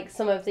 like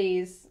some of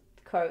these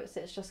quotes,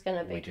 it's just going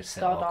to be We just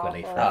sit god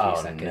awkwardly awful. for a few Oh,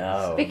 seconds.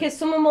 no. Because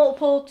some are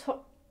multiple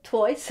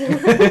twice. Oh,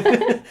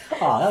 that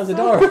was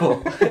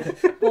adorable.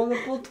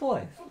 Multiple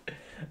toys.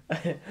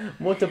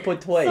 Multiple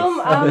toys.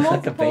 Some are Like a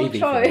multiple baby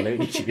from a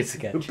Looney choice. Tunes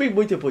sketch. Big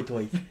multiple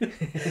toys.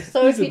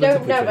 So if you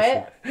don't know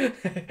it,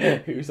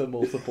 Who's a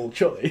multiple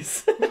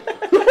choice?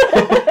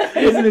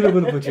 Here's a little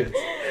multiple choice.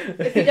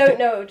 if you don't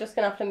know it, we're just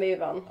going to have to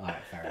move on. Alright,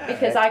 fair enough.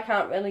 Because I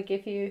can't really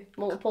give you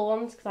multiple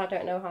ones because I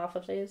don't know half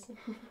of these.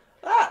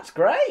 That's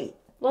great.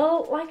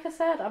 Well, like I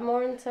said, I'm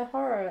more into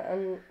horror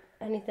and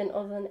anything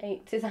other than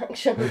 80s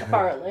action,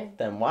 apparently.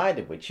 Then why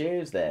did we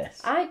choose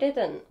this? I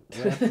didn't.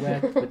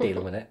 We're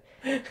dealing with it.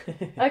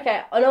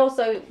 Okay, and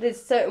also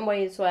there's certain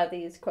ways where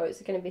these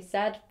quotes are going to be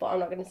said, but I'm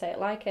not going to say it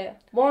like it.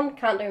 1,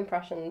 can't do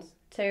impressions.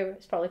 2,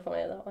 it's probably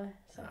funnier that way.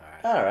 So.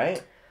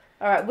 Alright.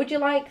 Alright, would you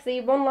like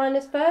the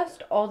one-liners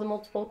first or the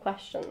multiple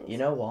questions? You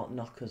know what?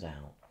 Knock us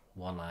out.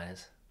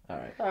 One-liners.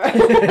 Alright. Alright.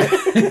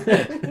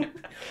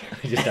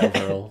 Just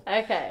overall.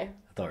 Okay.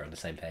 I thought we were on the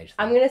same page.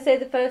 I'm going to say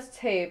the first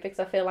 2 because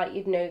I feel like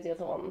you'd know the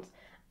other ones.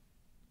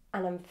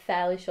 And I'm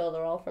fairly sure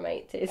they're all from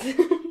 80s.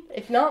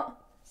 If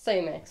not,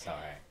 sue me. It's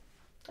alright.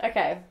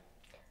 Okay.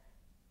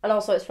 And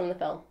also it's from the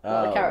film,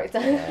 not the character.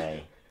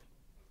 Okay.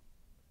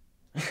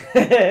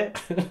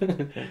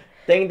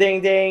 Ding,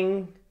 ding,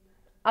 ding.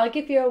 I'll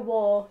give you a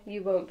war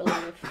you won't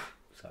believe.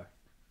 Sorry.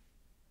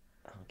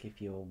 I'll give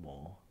you a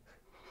more.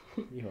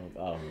 You won't...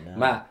 Oh, no.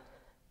 Matt.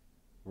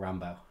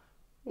 Rambo.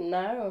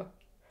 No.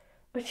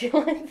 Would you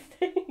like to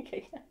think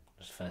again?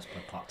 was First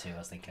Blood Part 2 I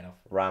was thinking of.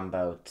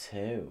 Rambo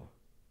 2.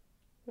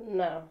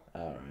 No.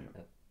 Alright.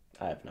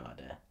 I have no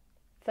idea.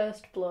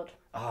 First Blood.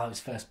 Oh, it was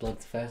First Blood.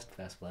 First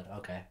Blood.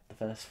 Okay.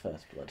 The first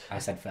Blood. I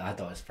thought it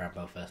was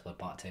Rambo First Blood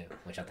Part 2,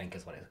 which I think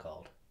is what it's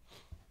called.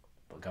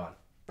 But go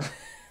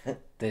on.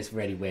 There's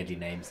really weirdly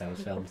names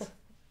those films.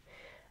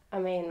 I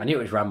mean... I knew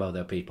it was Rambo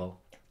though, people.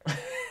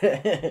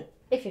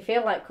 If you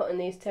feel like cutting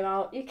these two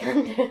out, you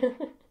can do.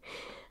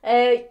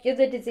 You're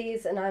the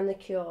disease and I'm the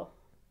cure.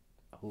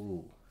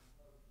 Ooh.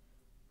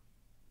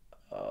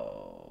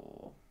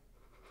 Oh.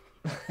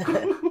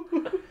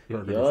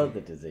 You're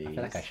the disease. I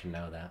feel like I should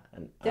know that.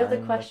 And The other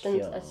I'm questions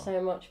cure. are so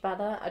much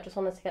better. I just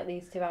wanted to get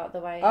these two out of the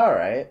way.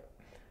 Alright.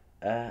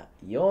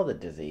 You're the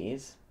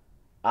disease.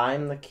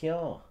 I'm the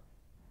cure.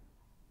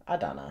 I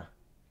don't know.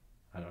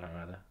 I don't know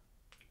either.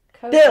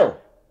 Cobra. Dill!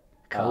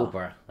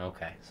 Cobra.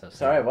 Okay. So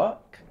Sorry,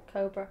 what?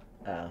 Cobra.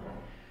 Oh.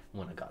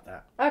 Wouldn't have got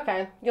that.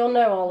 Okay, you'll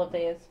know all of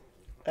these.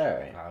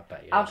 Alright. I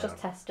bet you. I was just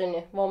testing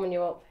you, warming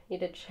you up. You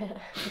did shit.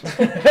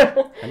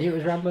 I knew it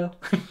was Rambo.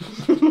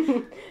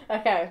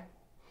 Okay.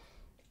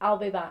 I'll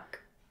be back.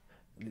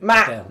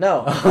 Matt!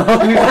 No!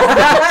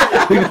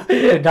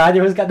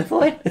 Neither of us got the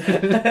point.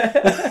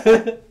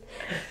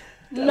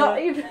 Not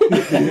even.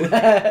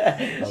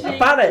 I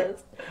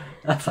panicked!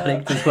 I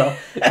panicked as well.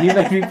 You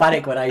made me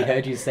panic when I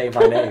heard you say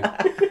my name.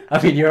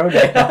 I mean, your own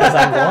name. I was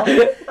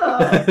like,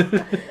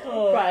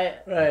 what? Right.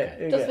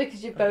 Right. Just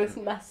because you both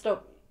messed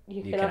up,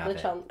 you can have the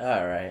it. chance.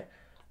 Alright.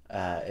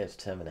 It's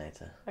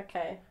Terminator.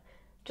 Okay.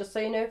 Just so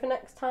you know for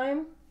next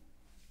time,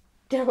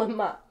 Dylan and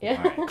Matt, yeah?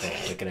 Alright, cool.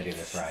 We're going to do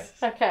this right.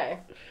 Okay.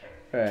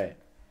 Right.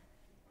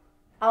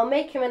 I'll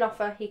make him an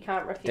offer he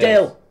can't refuse.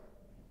 Dill!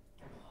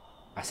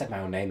 I said my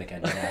own name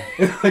again, didn't I?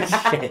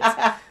 Shit.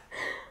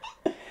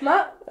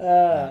 Matt?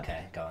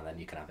 Okay, go on then.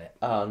 You can have it.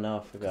 Oh no, I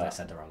Because I forgot.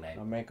 said the wrong name.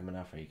 I'll make him an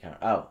offer you can't.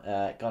 Oh,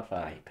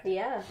 Godfather. Right.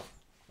 Yeah.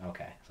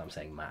 Okay, so I'm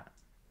saying Matt.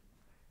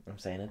 I'm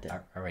saying a Dill.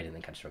 I really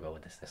think I'd struggle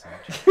with this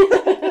much.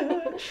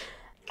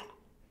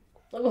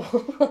 Oh,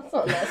 that's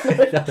not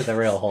nice. That was a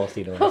real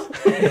horsey noise.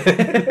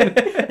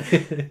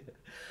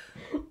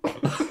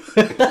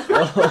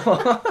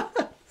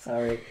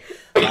 Sorry.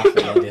 Laugh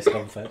at your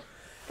discomfort.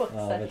 Fuck's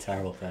Oh, I'm a sake.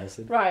 terrible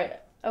person. Right.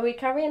 Are we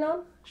carrying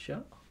on?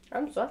 Sure.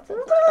 I'm sweating.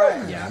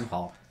 Right. Yeah, I'm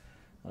hot.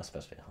 That's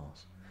supposed to be a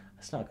horse.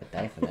 It's not a good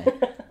day for me.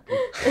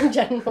 In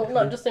general,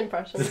 not just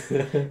impressions.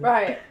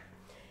 Right.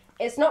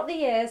 It's not the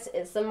years,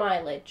 it's the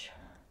mileage.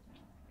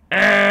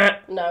 No.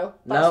 No,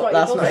 what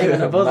that's your not buzzer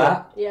even a is. buzzer.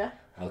 Matt? Yeah.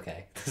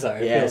 Okay.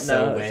 Sorry, it Yeah, feels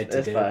so no, weird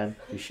it's to fine. do.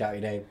 You shout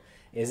your name.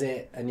 Is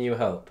it A New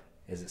Hope?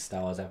 Is it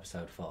Star Wars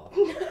Episode 4?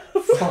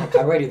 Fuck,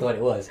 I really thought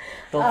it was.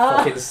 Thought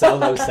fucking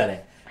Solo said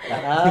it.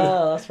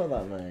 Oh, that's what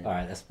that means.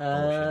 Alright, that's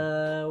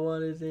bullshit.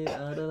 What is it?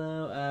 I don't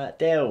know.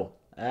 Dill.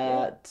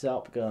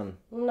 Top Gun.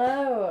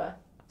 No.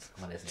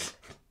 What is it?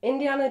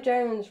 Indiana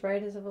Jones,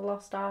 Raiders of the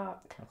Lost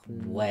Ark.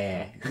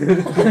 Where?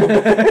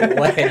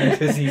 When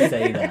does he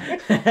say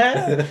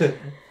that?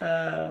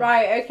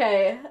 Right,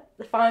 okay.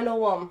 The final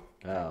one.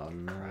 Oh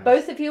no.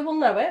 Both of you will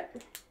know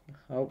it.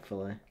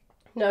 Hopefully.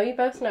 No, you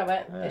both know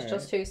it. It's Alright.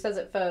 just who says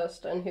it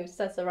first and who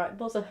says the right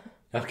buzzer.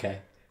 Okay.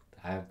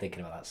 I'm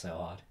thinking about that so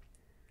hard.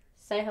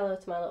 Say hello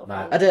to my little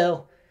Matt. friend.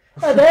 Adele.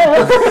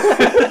 Adele.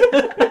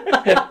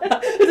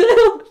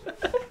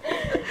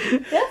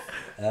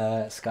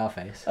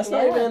 Scarface. That's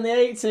not Yeah. even in the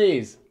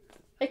 80s.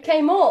 It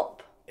came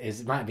up.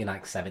 It might be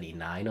like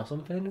 79 or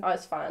something. Oh,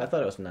 it's fine. I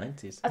thought it was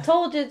 90s. I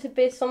told you to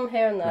be some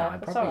here and there. No, I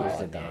It's probably alright.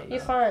 did that. You're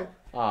fine.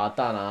 Oh, I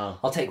don't know.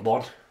 I'll take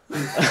one.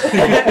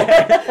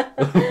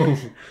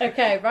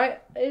 Okay,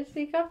 right. Is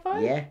he got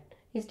fine? Yeah,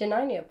 He's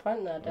denying you a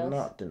point there, I'm Dils.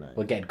 not denying.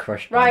 We're getting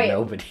crushed Right. by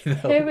nobody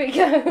though. Here we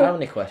How go.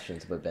 many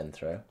questions have we been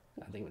through?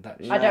 I think that.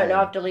 I don't know.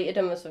 I've deleted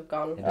them as we've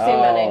gone. Too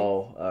many.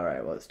 Oh,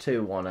 alright, well, it's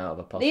 2-1 out of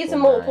a possible These are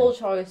multiple 9.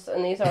 choice,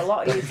 and these are a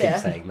lot Keep easier.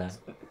 saying that.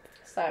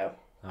 So,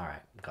 Alright,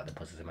 got the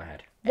buzzers in my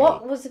head.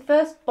 what was the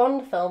first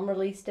Bond film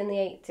released in the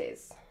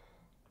 80s?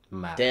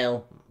 Matt.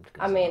 Dill.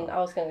 I mean, I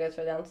was going to go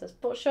through the answers,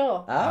 but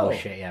sure. Oh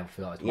shit, yeah, I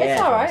forgot. It was Yeah.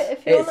 It's alright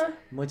if you It's want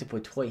to. multiple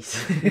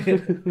choice.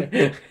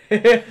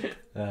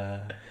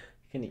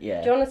 Can you, Do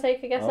yeah. you want to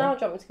take a guess Oh. now, or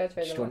do you want me to go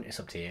through Just them? want, it's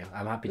up to you.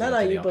 I'm happy to No, go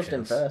no, to the you buzzed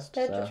in options. first.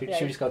 Yeah, So. just-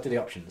 Should we just go to the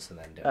options and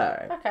then do it?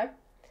 Alright. Okay.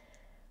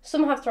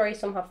 Some have 3,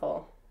 some have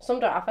 4. Some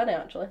don't have any,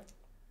 actually.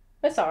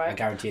 It's I alright.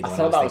 guarantee you the I one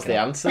thought that was thinking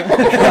the of. answer.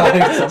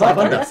 I was like,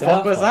 What the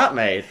fuck was that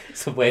made?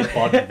 It's a weird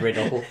Bond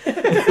riddle.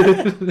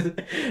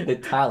 The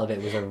title of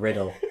it was a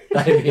riddle.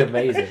 That'd be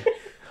amazing.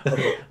 Up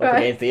Right.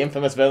 against the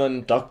infamous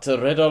villain, Dr.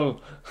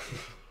 Riddle.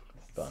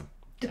 Go on.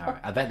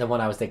 Alright, I bet the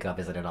one I was thinking of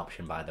isn't an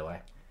option, by the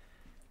way.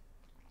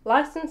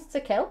 License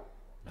to Kill.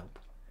 Nope.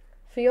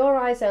 For Your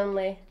Eyes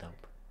Only. Nope.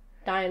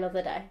 Die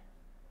Another Day.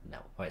 No.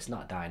 Oh, it's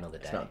not Die Another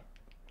Day. not.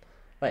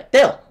 Wait,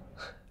 Dill!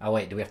 Oh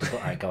wait, do we have to put?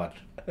 Alright, go on.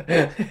 We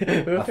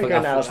were figuring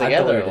out I thought we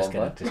together were at just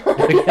one gonna.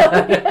 point.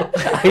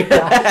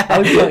 I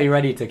was totally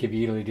ready to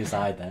communally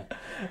decide there.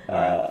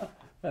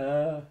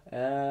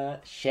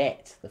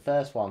 Shit. The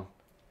first one.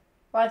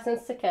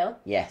 License to Kill.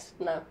 Yes.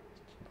 No.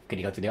 Can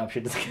you go to the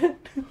options again?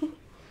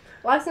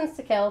 License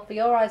to Kill. For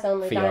Your Eyes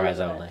Only. For Die Your Eyes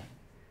Another Only.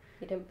 Day.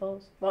 You didn't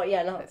pause. Well,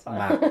 yeah, no, it's fine.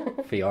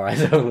 Matt, for your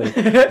eyes only.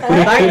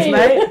 Thanks,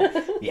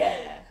 mate.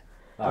 Yeah.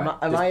 Alright,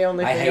 Am I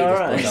only I for hate your this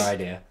eyes? buzzer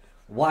idea.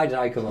 Why did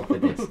I come up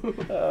with this?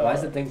 Why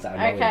is the things that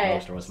I know Okay.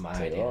 most was my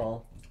idea?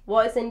 Well,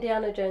 What is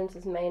Indiana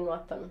Jones's main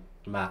weapon?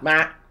 Matt.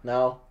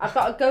 no. I've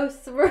got to go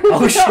through.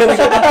 Oh, should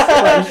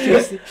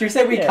we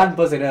say we Yeah. can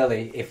buzz in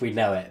early if we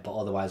know it, but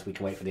otherwise we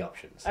can wait for the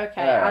options?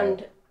 Okay, Alright.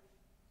 and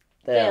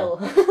Dale.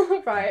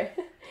 Bill. Right.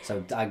 So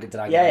did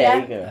I Yeah,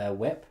 get you go.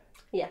 whip?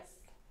 Yes.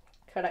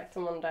 Correct,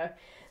 Mundo.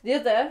 The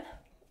other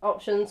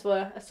options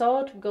were a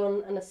sword,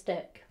 gun, and a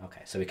stick.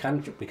 Okay, so we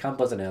can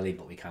buzz in early,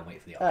 but we can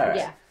wait for the Alright.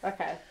 options. Yeah,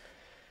 okay.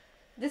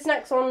 This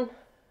next one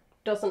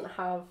doesn't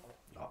have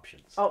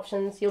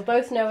options. You'll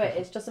both know it.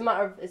 It's just a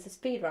matter of, it's a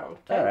speed round.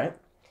 Okay? All right.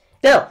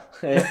 Dill.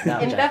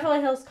 In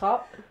Beverly Hills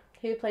Cop,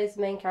 who plays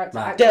the main character?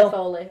 Matt. Axel Dill.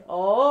 Foley.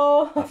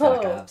 Oh. I feel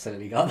like I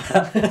absolutely got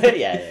that.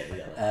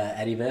 yeah.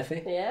 Eddie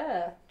Murphy.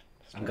 Yeah.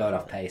 I'm going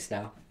off pace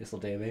now. This will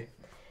do me.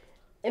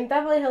 In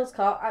Beverly Hills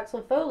Cop,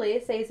 Axel Foley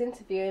says he's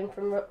interviewing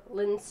from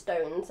Rolling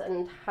Stones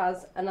and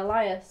has an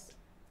alias.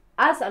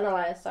 As an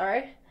alias,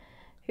 sorry.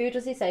 Who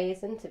does he say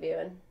he's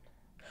interviewing?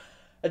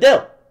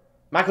 Dill.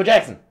 Michael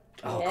Jackson.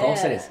 Oh, of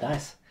course it Yeah. is.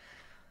 Nice.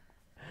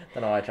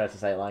 Don't know why I tried to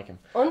say it like him.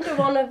 Under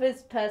one of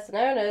his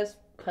personas.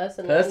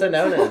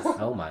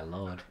 Oh my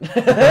lord.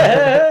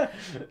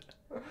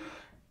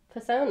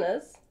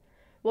 Personas.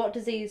 What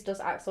disease does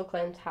Axel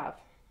claim to have?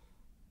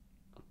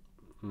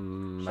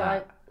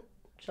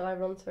 Shall I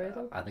run through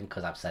them? I think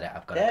because I've said it,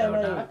 I've got Yeah, to go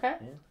right. now. Okay.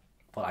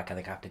 But I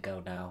think I have to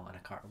go now, and I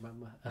can't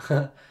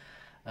remember.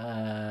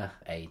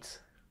 AIDS.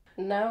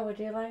 No, would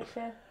you like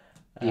to?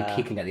 You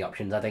can get the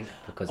options, I think,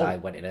 because I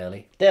went in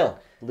early. Dill.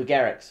 Lou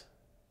Gehrig's.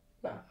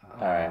 No.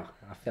 Alright.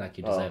 I feel like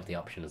you deserve the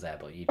options there,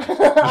 but you just,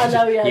 I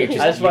know, yeah. you just,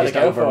 I just you wanna just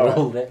go for it.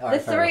 overruled it. Alright,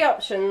 There's fair three enough.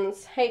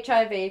 options: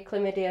 HIV,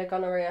 chlamydia,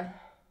 gonorrhea.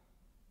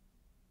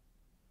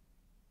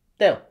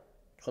 Dill.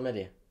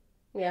 Chlamydia.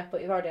 Yeah,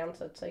 but you've already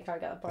answered, so you can't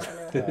get a point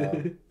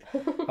anyway.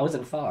 I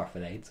wasn't far off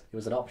with AIDS. It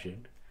was an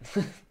option.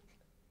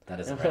 That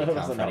doesn't It really was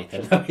count an for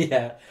anything.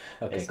 Yeah.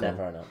 Okay, It's cool.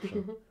 never an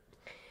option.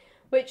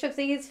 Which of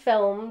these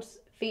films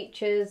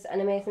features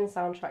an amazing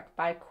soundtrack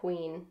by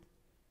Queen?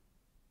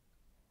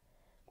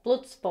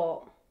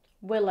 Bloodsport,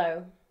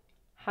 Willow,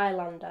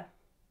 Highlander.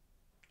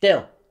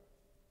 Dill.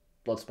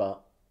 Bloodsport.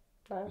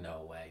 No.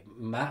 No way.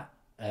 Matt,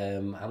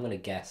 I'm going to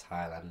guess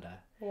Highlander.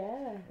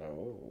 Yeah.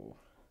 Oh.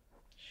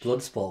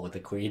 Bloodsport with the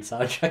Queen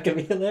soundtrack would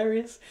be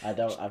hilarious. I've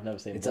never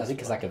seen I think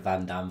it's like a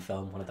Van Damme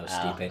film, one of those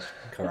Ah. stupid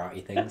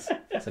karate things.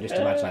 So just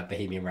imagine like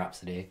Bohemian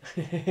Rhapsody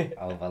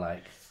over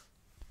like...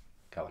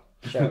 Go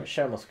on.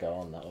 Show must go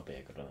on. That would be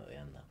a good one at the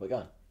end. Though. But go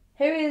on.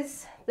 Who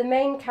is the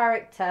main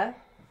character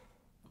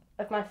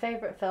of my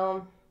favourite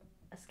film,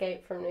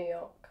 Escape from New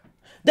York?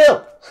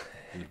 Dill.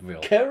 Real.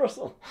 Kurt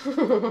Russell.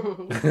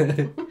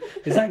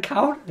 Does that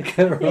count?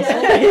 Kurt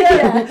Russell?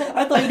 Yeah.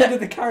 I thought you did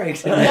the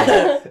character.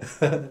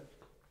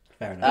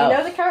 Fair enough. You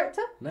know the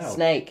character? No.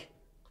 Snake.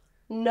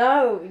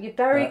 No, you're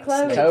very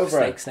close.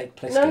 Cobra. Snake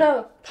Plissken.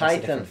 No. That's a Python.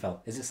 different film.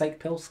 Is it Snake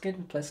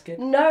Plissken?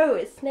 No,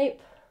 it's Snape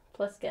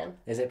Plissken.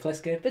 Is it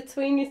Plissken?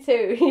 Between you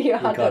two, you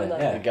had got him it, though.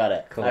 yeah. We got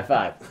it. Cool. High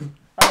five.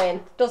 I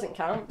mean, doesn't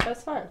count, but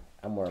it's fine.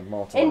 And we're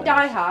immortal. In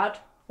Die Hard,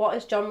 what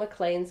is John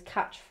McClane's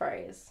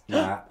catchphrase?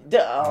 Nah. Oh.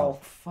 Oh,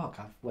 fuck.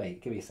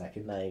 Wait, give me a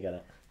second. No, you got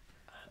it.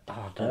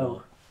 Oh,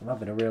 no. I'm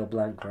having a real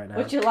blank right now.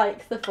 Would you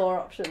like the 4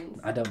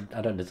 options? I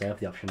don't deserve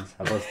the options.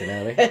 I buzzed in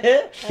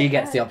early. She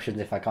gets the options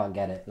if I can't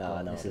get it. No, But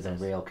I know This what is it a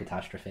is. real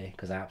catastrophe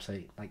because I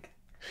absolutely like.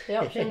 The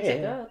options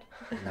are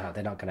good. No,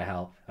 they're not going to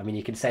help. I mean,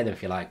 you can say them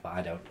if you like, but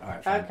I don't. All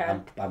right, fine. Okay.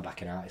 I'm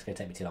backing out. It's going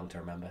to take me too long to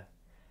remember.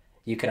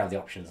 You can have the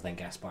options and then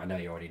guess, but I know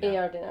you already know. He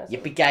already knows.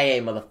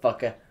 Yippee-ki-yay,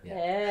 motherfucker.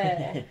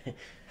 Yeah.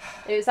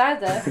 It was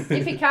either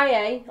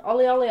Yippee-ki-yay,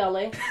 Ollie Ollie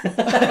Ollie,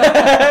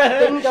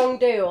 Ding Dong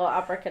Do, or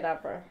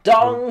Abracadabra.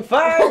 Dong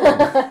Fang!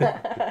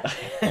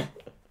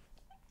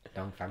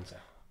 Don't fancy.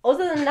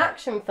 Other than an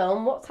action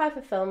film, what type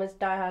of film is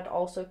Die Hard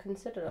also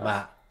considered as?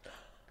 Matt.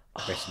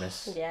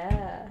 Christmas.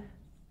 Yeah.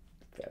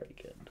 Very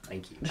good.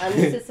 Thank you. And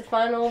this is the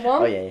final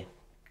one. Oh, yeah.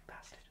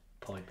 Bastard.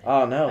 Point.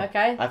 Oh, no.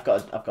 Okay. I've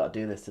got to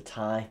do this to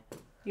tie.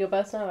 You'll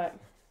both know it.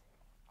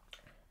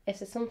 Is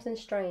there something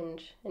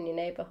strange in your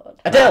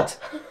neighbourhood? Adele!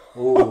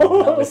 Ooh,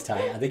 that was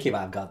tight. I think you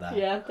might have got that.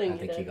 Yeah, I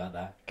think you you did. got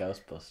that.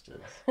 Ghostbusters.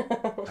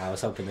 I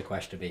was hoping the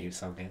question would be who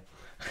sung it.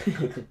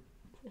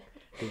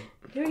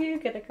 Who are you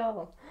going to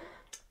call?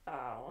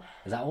 Oh.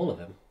 Is that all of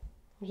them?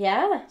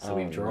 Yeah. So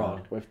we've drawn.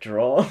 no. We've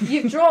drawn.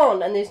 You've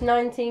drawn, and there's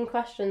 19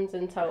 questions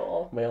in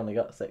total. We only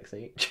got 6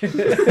 each.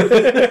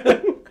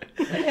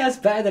 Yeah, it's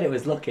better than it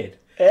was looking.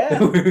 Yeah.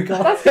 we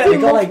got, That's 'cause we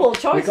you got multiple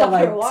choice we got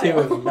after like a 2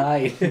 while. of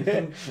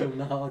 9 from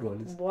the hard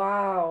ones.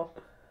 Wow.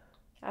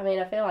 I mean,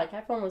 I feel like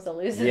everyone was a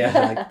loser. Yeah,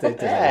 like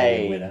there's a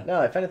Hey. winner.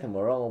 No, if anything,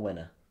 we're all a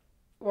winner.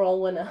 We're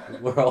all winner.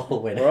 We're all a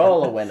winner. We're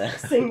all a winner.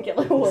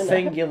 Singular winner.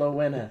 Singular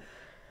winner.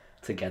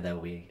 Together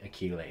we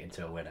accumulate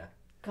into a winner.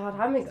 God,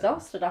 I'm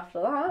exhausted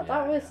after that. Yeah,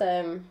 That was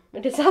a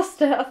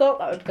disaster. I thought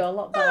that would go a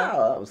lot better.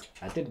 Oh, that was...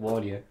 I did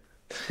warn you.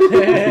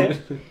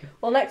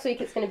 Well, next week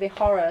it's going to be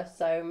horror,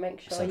 so make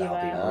sure So you that'll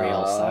be wear...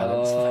 real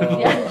silence.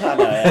 Yeah. I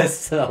know, yeah.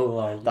 So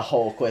long. The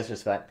whole quiz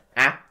was like,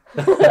 I'm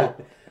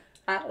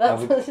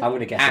going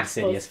to guess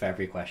Insidious for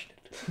every question.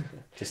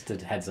 Just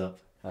a heads up.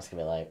 That's going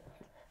to be like,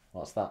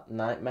 what's that?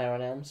 Nightmare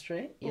on Elm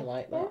Street? You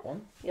like that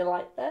one? You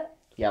like that?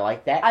 You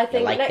like that? I think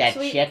you like next that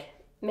week, shit?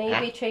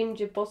 maybe change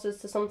your buzzers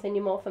to something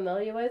you're more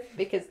familiar with,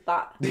 because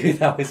that Dude,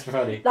 that was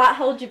funny. that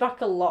held you back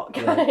a lot,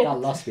 guys. Yeah, that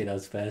lost me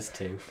those first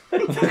two.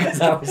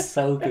 Because I was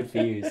so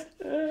confused.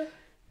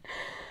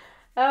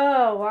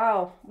 Oh,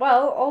 wow.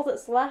 Well, all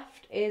that's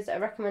left is a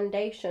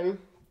recommendation.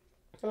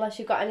 Unless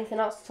you've got anything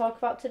else to talk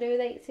about to do with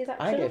 80's action.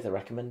 I gave the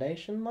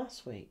recommendation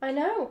last week. I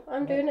know.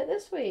 I'm doing it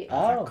this week.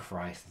 Oh,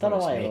 Christ. Don't know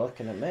why you're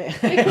looking at me.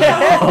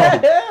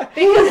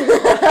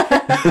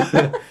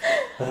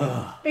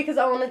 Because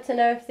I wanted to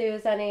know if there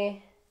was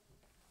any...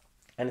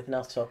 Anything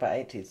else to talk about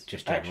 80's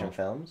Just action general.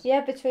 films?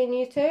 Yeah, between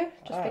you two.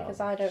 Just Oh. because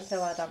I don't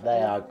feel I'd have They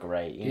it. are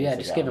great. You need Yeah, to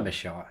just go give on. them a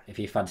shot. If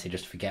you fancy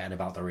just forgetting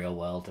about the real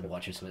world and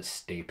watching something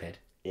stupid.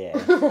 Yeah.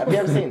 Have you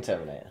ever seen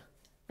Terminator?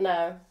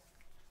 No.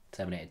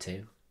 Terminator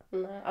 2.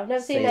 No. I've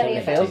never seen See, any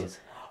of Terminator those. 2's-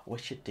 We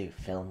should do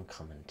film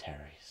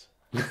commentaries.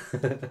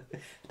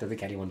 Don't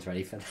think anyone's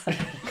ready for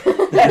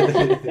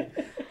that.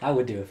 I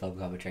would do a film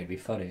commentary. It'd be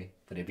funny,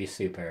 but it'd be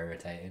super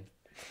irritating.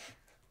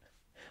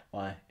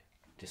 Why?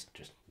 Just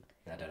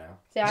I don't know.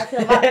 See, I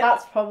feel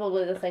that's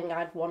probably the thing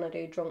I'd want to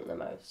do drunk the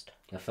most.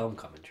 A film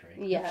commentary.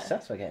 Yeah.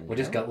 Obsessed with getting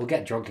We'll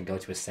get drunk and go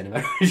to a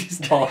cinema and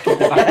just talk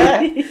about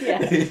it.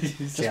 Yeah.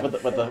 Just with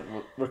the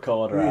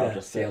recorder Yeah, out.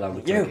 Just see how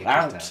long the you talking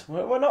out. cuts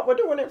We're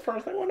doing it for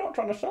a thing. We're not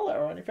trying to sell it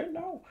or anything.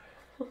 No.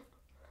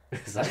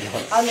 Is that your,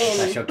 I mean,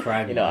 that's your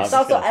crime? You know, voice?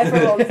 That's what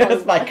everyone That's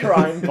says. my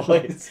crime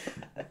voice.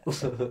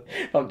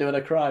 If I'm doing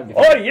a crime.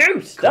 Oh,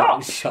 you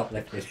stop!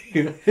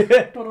 Shoplifting.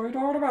 What are we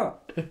talking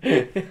about?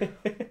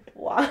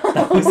 Wow.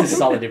 That was a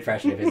solid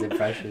impression of his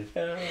impression.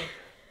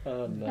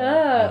 Oh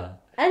no.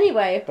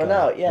 Anyway. But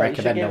no, yeah.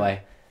 Recommend you should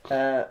away. give,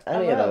 any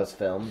I of will. those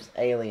films,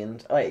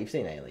 Aliens. Oh wait, you've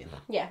seen Alien.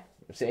 Yeah.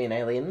 You've seen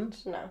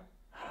Aliens? No.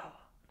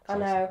 I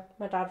know.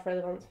 My dad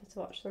really wants me to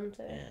watch them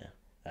too.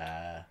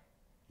 Yeah.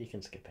 You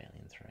can skip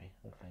Alien 3,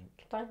 I think.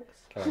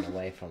 Thanks. Going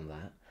away from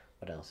that,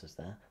 what else is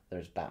there?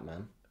 There's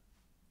Batman.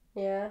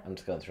 Yeah. I'm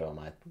just going through all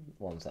my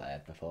ones that I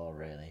had before,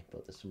 really,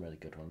 but there's some really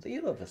good ones.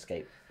 You love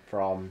Escape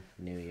from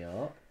New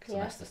York.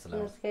 Yeah. Sylvester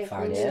Stallone. Escape from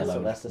Find New York. Stallone.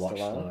 Sylvester Watch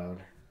Stallone. Stallone.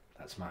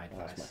 That's my That's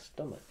my advice.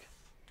 stomach.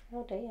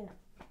 Oh dear.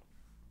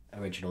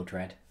 Original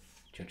Dredd.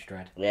 Judge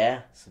Dredd.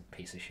 Yeah. It's a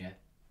piece of shit.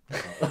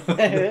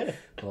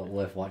 But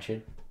worth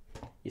watching.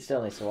 You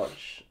still need to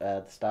watch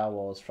the Star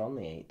Wars from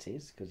the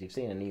 80s, because you've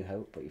seen A New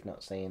Hope, but you've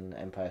not seen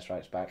Empire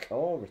Strikes Back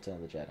or Return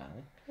of the Jedi.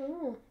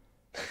 Mm.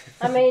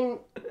 I mean,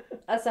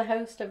 as a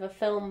host of a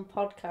film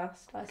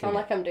podcast, I sound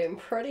like I'm doing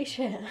pretty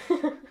shit. I'm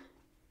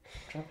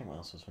trying to think what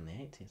else was from the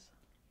 80s.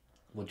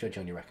 We'll judge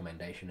on your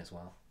recommendation as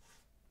well.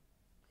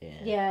 Yeah.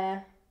 Yeah.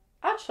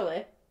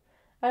 Actually,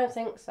 I don't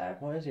think so.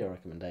 What is your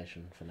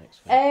recommendation for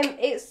next week?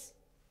 It's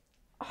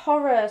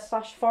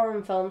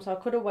horror/foreign film, so I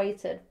could have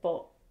waited,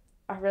 but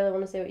I really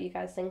want to see what you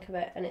guys think of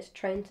it, and it's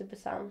Train to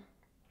Busan.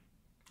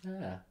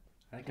 Yeah.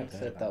 I think I I've heard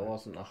said about that it.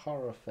 wasn't a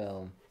horror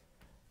film.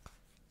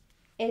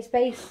 It's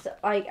based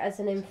like as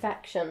an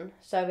infection,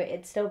 so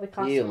it'd still be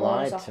classed You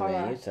more as lied a to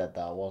horror. me. You said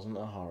that wasn't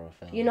a horror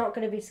film. You're not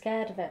going to be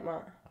scared of it,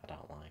 Matt. I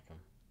don't like them.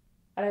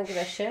 I don't give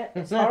a shit.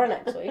 It's horror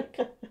next week.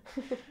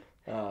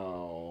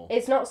 Oh.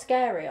 It's not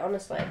scary,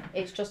 honestly.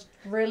 It's just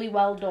really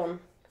well done.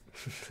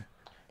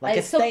 Like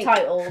it's a steak.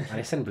 subtitled. And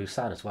it's in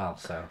Busan as well,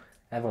 so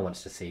everyone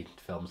wants to see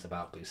films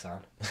about Busan.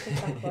 It's a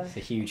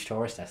Exactly. huge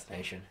tourist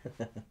destination.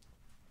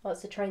 Well,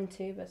 it's a train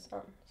to Busan,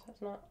 so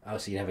it's not. Oh,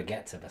 so you never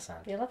get to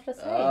Busan. You'll have to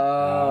see.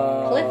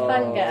 Oh.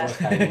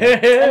 Cliffhanger.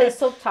 And it's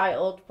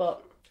subtitled,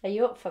 but are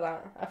you up for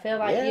that? I feel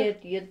like Yeah.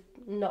 you're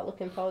not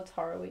looking forward to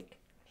Horror Week.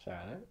 Sorry.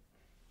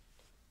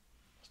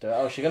 Let's do it.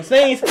 Oh, she's gonna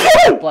sneeze.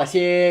 Bless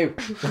you.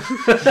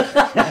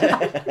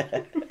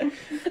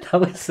 That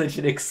was such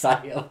an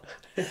exciting.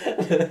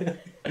 That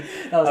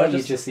was like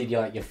you just seen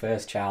your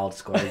first child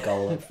score a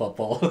goal at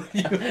football.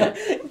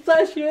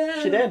 Bless you.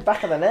 She did,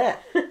 back of the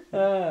net.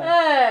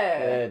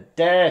 Oh,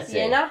 Dirty.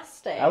 you're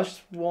nasty. I was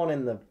just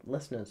warning the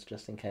listeners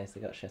just in case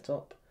they got shit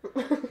up.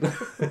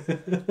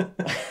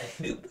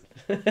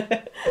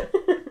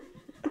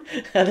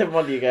 I didn't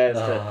want you guys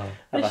to have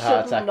This a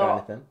heart should attack or not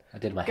anything. I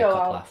did my Go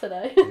hiccup out laugh.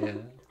 today. Yeah.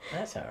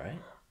 That's alright.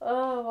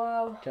 Oh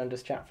wow. Do you want to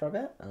just chat for a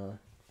bit? Or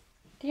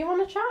Do you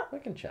want to chat? we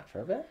can chat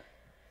for a bit.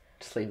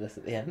 Just leave this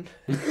at the end.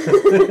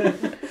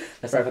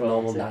 Let's have a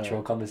normal, Everyone's,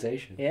 natural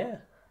conversation. Yeah.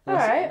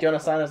 Alright. Do you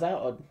want to sign us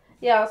out? Or...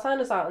 Yeah, I'll sign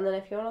us out, and then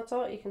if you want to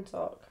talk, you can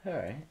talk.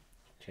 Alright.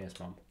 Cheers,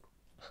 Mum.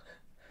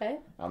 Okay.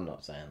 I'm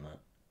not saying that.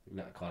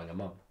 You're not calling her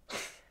Mum.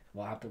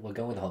 What happened? We'll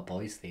go with the whole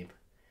boys theme.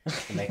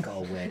 To make it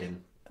all weird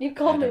and... You've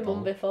called me Edible.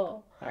 mum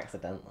before.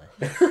 Accidentally.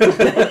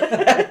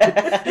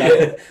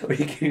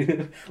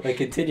 We're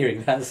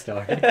continuing that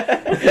story.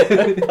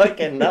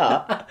 Fucking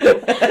not.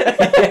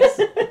 Yes.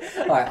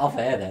 Alright, off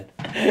air then.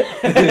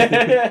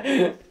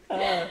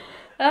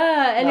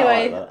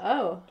 Anyway. that.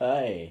 Oh.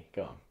 Hey,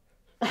 go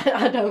on.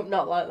 I don't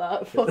not like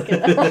that. Fucking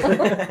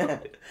hell.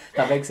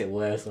 That makes it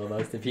worse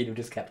almost if you'd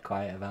just kept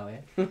quiet about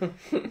it.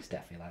 It's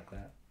definitely like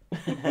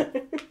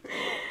that.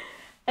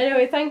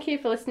 Anyway, thank you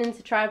for listening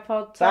to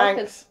Tripod Talk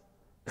Thanks.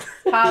 as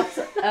part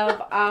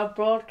of our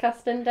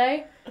broadcasting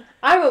day.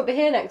 I won't be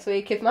here next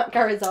week if Matt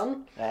carries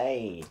on.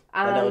 Hey.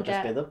 And, Then it'll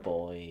just be the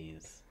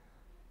boys.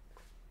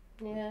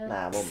 Yeah.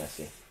 Nah, we'll miss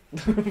you.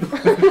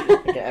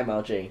 Get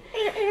MLG.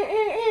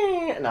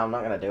 No, I'm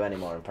not going to do any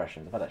more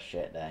impressions. I've had a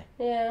shit day.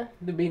 Yeah.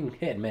 They've been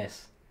hit and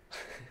miss.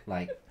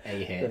 Like, a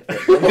hit.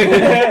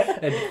 The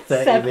And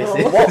 30 Several.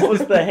 misses. What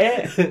was the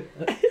hit?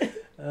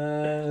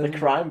 The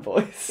crime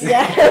voice.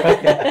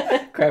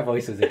 Yeah. Crab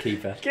voice was a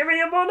keeper. Give me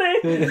your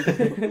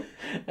money!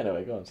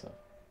 Anyway, go on, Sam.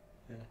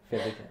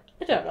 I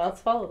don't know how to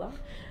follow that.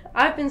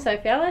 I've been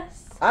Sophie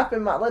Ellis, I've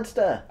been Matt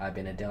Lidster. I've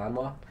been a Dylan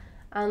Moore.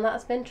 and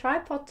that's been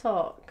Tripod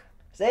Talk.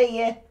 See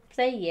ya!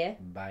 See ya.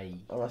 Bye.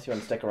 Unless you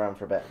want to stick around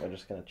for a bit, we're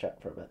just going to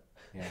chat for a bit.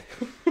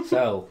 Yeah.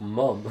 So,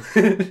 Mum. No,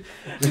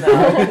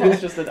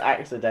 it's just an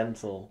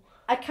accidental.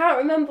 I can't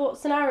remember what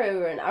scenario we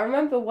were in. I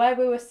remember where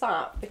we were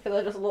sat because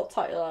I just looked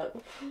at you like,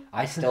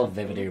 I still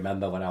vividly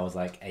remember when I was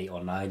like 8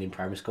 or 9 in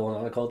primary school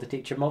and I called the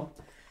teacher Mum.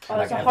 oh,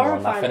 And, it's a everyone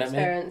horrifying laughing at me.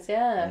 experience,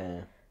 yeah.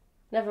 Yeah.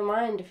 Never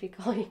mind if you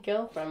call your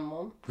girlfriend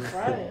Mum.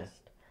 Christ.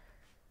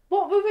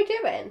 What were we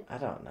doing? I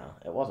don't know.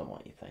 It wasn't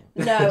what you think.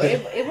 No,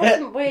 it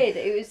wasn't weird.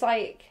 It was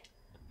like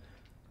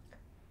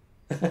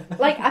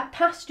I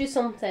passed you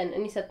something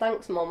and you said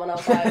thanks Mum and I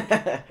was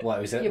like,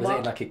 What, was it You in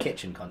what? like a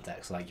kitchen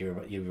context? Like you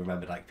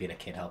remember like being a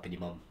kid helping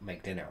your mum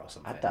make dinner or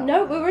something? I don't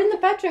no, know. we were in the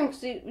bedroom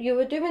because you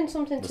were doing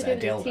something Was to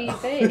do it a with the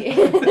dildo?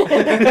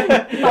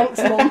 TV. Thanks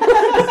Mum.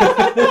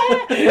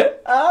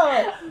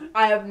 Oh!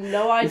 I have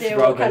no idea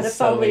Rogue what kind has of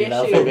so family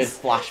many Vivid issues.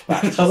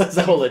 flashbacks. Just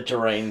colour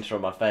drains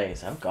from my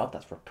face. Oh god,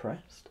 that's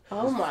repressed.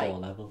 Oh There's my 4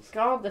 levels.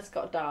 god, this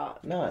got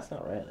dark. No, it's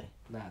not really.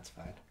 Nah, it's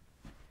fine.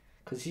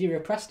 Because you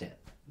repressed it.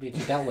 You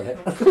dealt with it.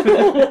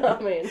 I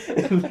mean,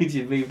 It means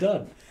you've moved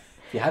on.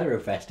 If you had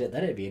repressed it,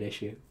 then it'd be an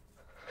issue.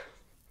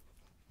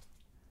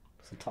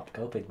 It's a top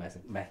coping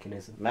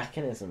mechanism.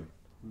 Mechanism.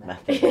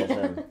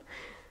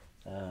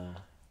 What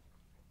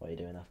are you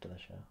doing after the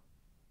show?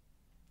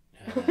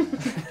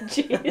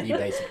 jeez. You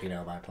basically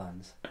know my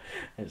plans.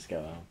 I just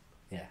go home.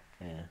 Yeah.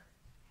 Yeah.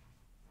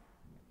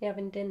 You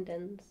having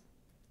din-dins?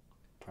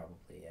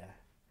 Probably, yeah.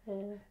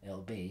 Yeah.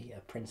 It'll be a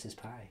Prince's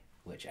pie,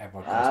 which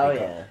everyone Oh,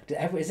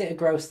 calls me Is it a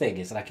gross thing?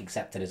 Is it like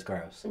accepted as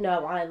gross?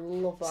 No, I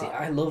love that. See,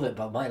 I love it,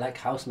 but my like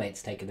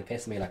housemate's taking the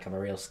piss at me like I'm a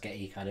real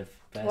skitty kind of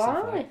person.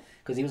 Why?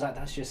 Because he was like,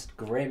 that's just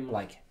grim.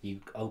 Like you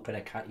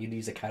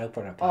use a can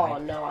opener on a Oh pie.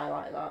 no, I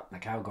like that.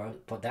 Like how gross.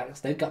 But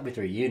they've got me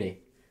through uni.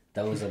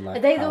 Those and like.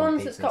 Are they the pound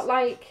ones that's pizzas. got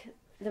like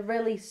the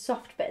really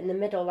soft bit in the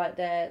middle, like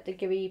the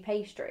gooey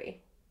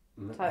pastry?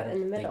 I like, in the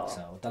don't middle? think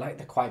so. They're like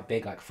the quite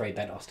big, like Frey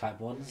Bentos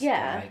type ones.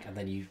 Yeah. Like, and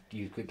then you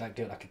could like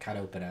do it like a can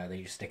opener, and then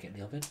you stick it in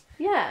the oven.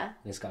 Yeah, And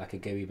it's got like a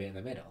gooey bit in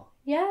the middle.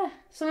 yeah.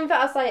 Some of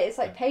that's like it's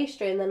like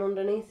pastry, and then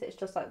underneath it's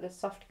just like this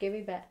soft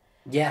gooey bit.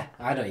 Yeah,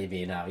 I know what you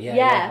mean now. Yeah.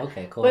 Yeah.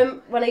 Okay. Cool.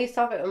 When I used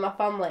to have it with my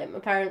family, my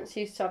parents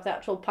used to have the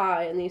actual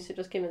pie, and they used to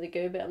just give me the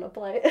gooey bit on a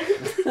plate.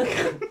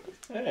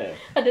 Yeah.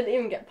 I didn't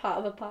even get part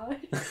of the pie.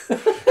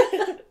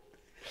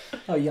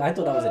 Oh yeah, I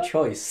thought that was a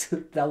choice.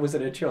 That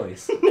wasn't a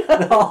choice.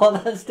 Oh,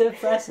 that's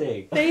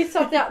depressing. They used to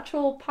have the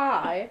actual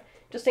pie,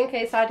 just in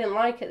case I didn't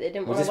like it. They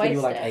didn't Was want this to when waste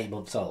you were like it. 8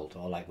 months old,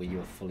 or like when you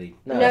were fully?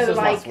 No, No, this was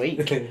like- last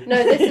week.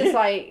 No, this is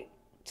like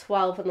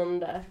 12 and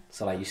under.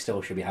 So like you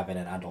still should be having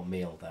an adult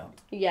meal though.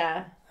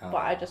 Yeah, but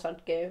I Oh. just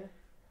had goo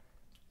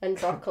and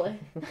broccoli.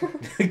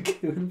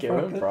 Goo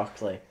and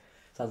broccoli.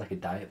 Sounds like a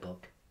diet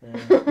book.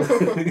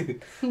 Yeah.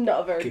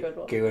 Not a very good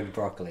one. Goo and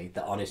broccoli,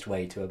 the honest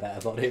way to a better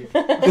body.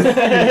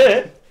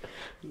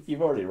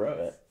 You've already wrote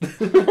it.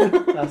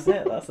 That's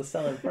it. That's the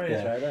selling phrase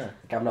Yeah. right there.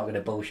 Like, I'm not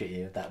gonna bullshit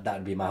you.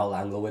 That'd be my whole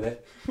angle with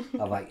it.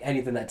 I'm like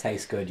anything that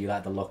tastes good. You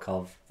like the look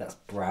of that's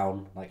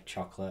brown, like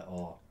chocolate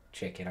or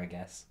chicken, I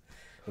guess.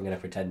 I'm gonna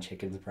pretend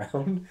chicken's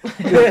brown.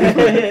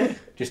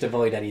 Just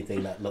avoid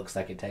anything that looks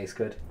like it tastes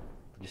good.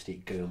 Just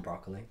eat goo and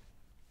broccoli.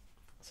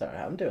 Sorry,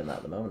 I'm doing that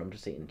at the moment. I'm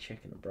just eating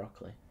chicken and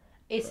broccoli.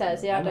 He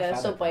says he had I'm a fan a of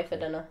Subway for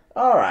broccoli. dinner.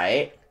 All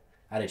right.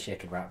 I had a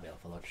chicken wrap meal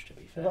for lunch, to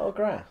be A fair. little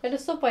grass. We had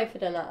a Subway for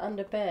dinner and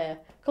a beer.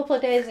 A couple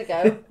of days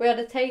ago, we had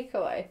a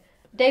takeaway.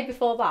 Day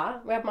before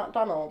that, we had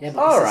McDonald's. Yeah,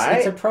 but All it's, right.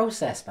 it's a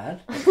process, man.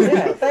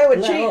 Yeah, they were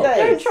No. cheat Don't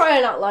days. try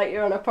and act like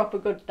you're on a proper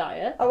good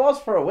diet. I was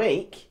for a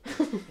week.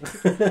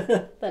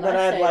 Then Then I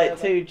had stayed like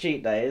over. 2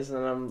 cheat days, and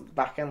then I'm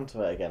back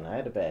into it again. I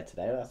had a beer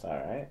today. That's all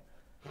right.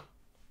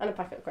 And a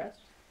packet of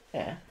crisps.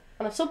 Yeah,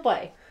 And a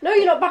Subway. No,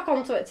 you're not back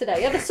onto it today.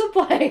 You had a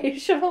Subway.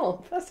 Shut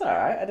up. that's all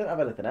right. I didn't have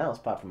anything else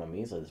apart from my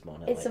muesli this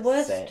morning. It's like the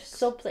worst 6.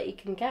 sub that you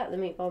can get, the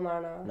meatball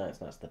marinara. No,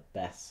 it's not. It's the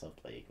best sub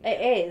that you can.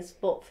 It is,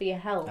 but for your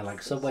health. And like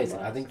it's Subway's, the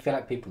I worst. feel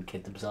like people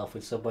kid themselves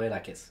with Subway,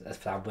 like it's a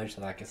sandwich,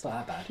 so like it's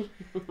not that bad.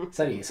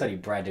 it's only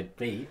bread and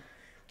meat.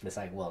 And it's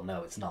like, well,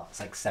 no, it's not. It's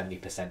like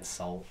 70%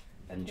 salt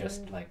and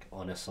just like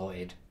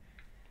unassorted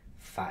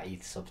fatty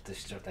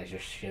substance they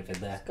just shove in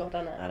there. It's good,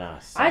 isn't it? I know.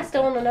 it's I so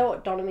still good. want to know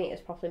what doner meat is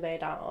properly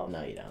made out of.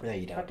 No, you don't. No,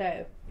 you I don't.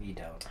 do. You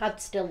don't. I'd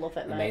still love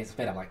it, mate. It's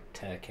made of like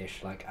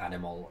Turkish like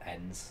animal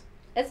ends.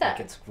 Is Like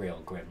it? it's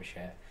real grim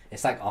shit.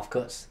 It's like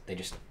offcuts. They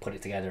just put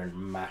it together and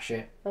mash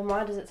it Then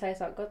why does it taste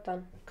that good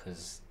then?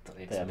 because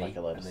it's They have, meat like,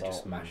 a load and of they just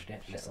salt mashed and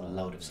it. shit It's a like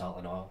load that. of salt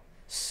and oil.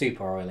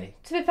 Super oily.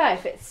 To be fair,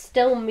 if it's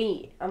still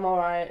meat, I'm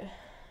alright.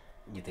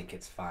 You think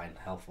it's fine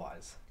health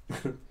wise?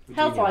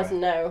 Health wise,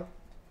 no.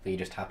 But you're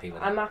just happy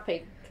with I'm it.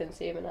 happy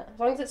consuming it. As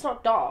long as it's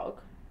not dog.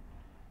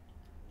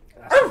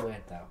 That's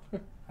weird though.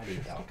 I'd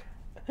eat dog.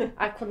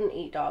 I couldn't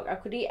eat dog. I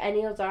could eat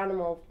any other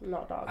animal,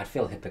 not dog. I'd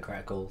feel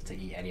hypocritical to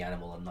eat any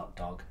animal and not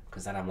dog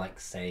because then I'm like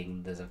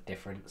saying there's a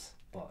difference,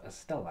 but it's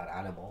still that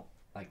animal.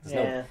 Like there's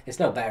Yeah. no, it's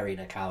no better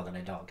eating a cow than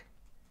a dog.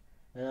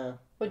 Yeah.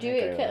 Would you I eat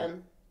agree a with that.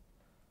 kitten?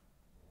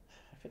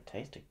 If it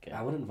tasted good.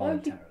 I wouldn't No, you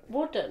voluntarily.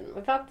 wouldn't.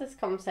 We've had this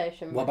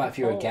conversation. What about if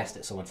you were a before. guest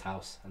at someone's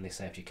house and they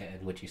served you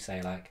kitten? Would you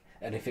say like,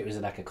 and if it was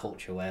in like a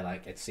culture where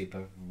like it's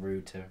super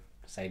rude to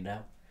say no?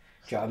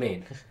 Do you know what I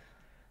mean?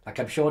 Like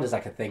I'm sure there's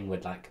like a thing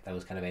with like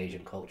those kind of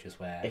Asian cultures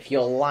where If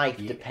your life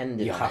you,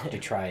 depended you on have it. to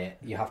try it.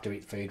 You have to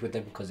eat food with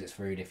them because it's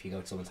rude if you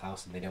go to someone's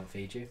house and they don't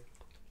feed you.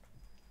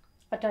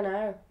 I don't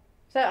know.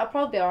 So I'd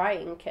probably be alright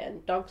eating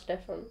kitten. Dog's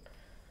different.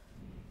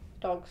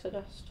 Dogs are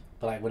just.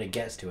 But like when it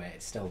gets to it,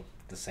 it's still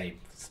the same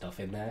stuff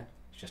in there.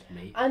 It's just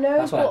meat. I know,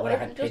 That's why but when I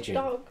it's had just pigeon,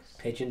 dogs.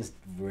 pigeon's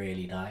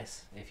really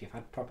nice if you've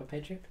had proper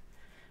pigeon.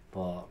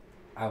 But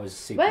I was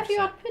super. Where have you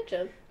upset. had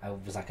pigeon? I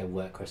was like a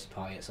work Christmas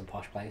party at some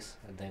posh place,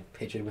 and then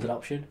pigeon was an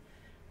option,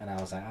 and I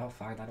was like, oh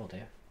fine, that'll do.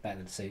 Better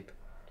than soup.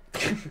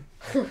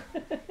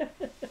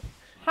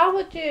 How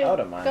would you I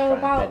wouldn't mind go trying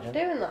about pigeon.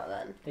 doing that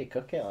then? Do you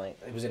cook it like?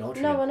 It was an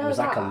orchard. No, I know It was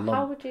that. like a lump.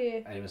 How would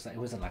you? And it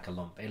wasn't like a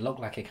lump. It looked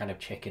like a kind of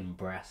chicken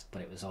breast,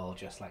 but it was all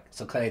just like.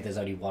 So clearly, there's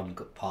only one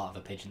good part of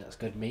a pigeon that's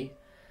good meat.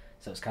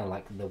 So it's kind of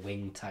like the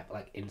wing type,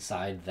 like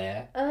inside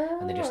there,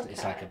 and they just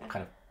it's like a Okay.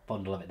 kind of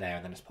bundle of it there,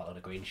 and then just put a lot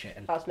of green shit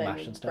and That's made mash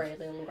me and stuff.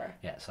 really hungry.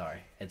 Yeah, sorry,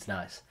 it's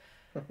nice.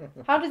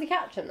 How did you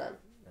catch him then?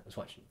 I was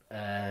watching.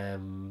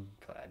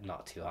 But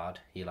not too hard.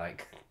 You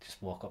like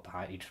just walk up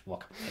behind. You just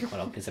walk up, pick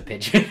one up. It's a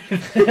pigeon.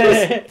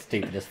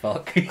 Stupid as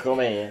fuck. Come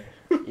here.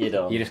 You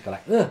don't. You just go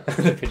like, ugh.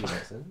 The pigeon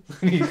listens.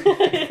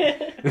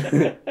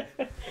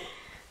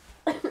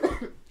 I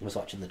was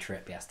watching The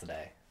Trip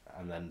yesterday,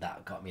 and then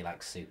that got me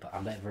like super.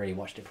 I've never really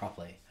watched it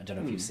properly. I don't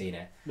know if you've seen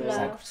it. It's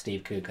No. like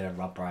Steve Coogan and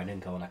Rob Brydon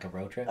go on like a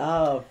road trip,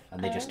 Oh.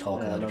 and they just talk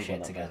Yeah, I a lot know of shit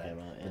what that together. came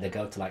out, yeah. But they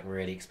go to like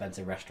really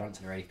expensive restaurants,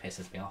 and it really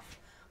pisses me off.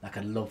 Like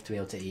I'd love to be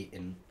able to eat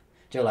in,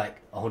 do you know,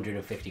 like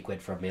 150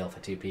 quid for a meal for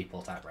two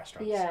people type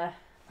restaurants. Yeah.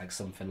 Like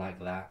something like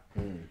that.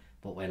 Mm.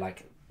 But we're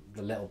like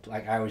the little,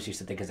 like I always used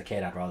to think as a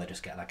kid I'd rather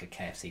just get like a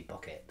KFC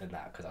bucket than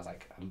that because I was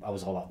like I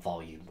was all about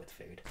volume with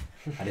food.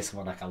 I just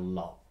want like a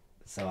lot.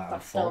 So I'm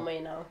That's full. still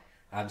me now.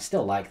 I'm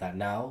still like that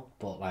now,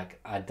 but like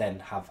I'd then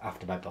have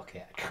after my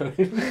bucket.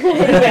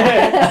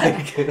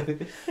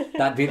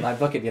 That'd be my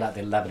bucket. Be like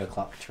the 11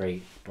 o'clock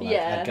treat. But like,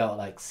 Yeah. I'd go at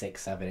like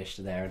 6, 7ish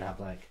to there and have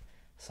like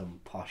some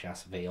posh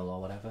ass veal or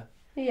whatever.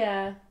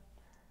 Yeah.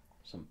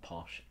 Some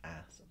posh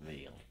ass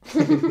veal.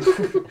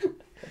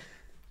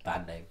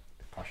 Bad name,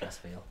 posh ass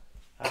veal.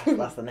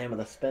 That's the name of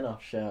the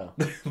spin-off show.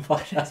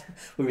 Posh ass.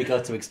 When we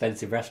go to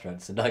expensive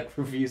restaurants and like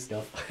review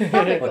stuff,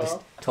 That'd be or just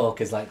cool.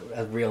 talk as like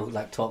a real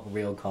like talk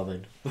real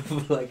common,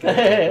 like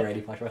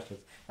really posh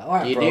restaurants. Like, all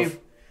right, You bro. do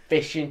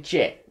fish and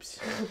chips.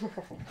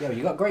 Yo,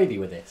 you got gravy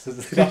with this?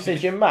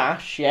 Sausage and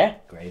mash, yeah?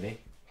 Gravy.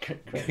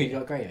 You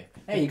got gravy.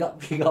 Hey, you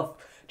got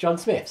John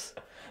Smith's.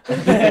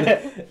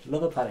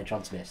 Love a planet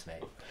John Smith's,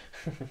 mate.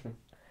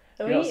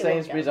 Are You we got eating when we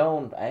Sainsbury's get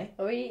own, eh?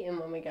 Are we eating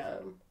when we get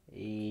home?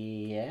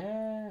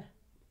 Yeah.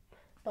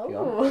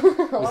 Oh,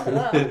 I like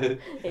that.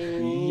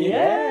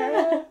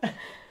 Yeah.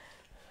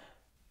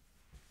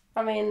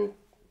 I mean,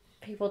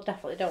 people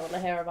definitely don't want to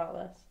hear about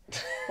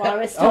this. Why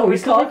we're still We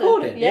still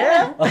recording. recording?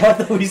 Yeah. Oh, I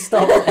thought we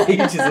stopped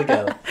ages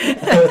ago.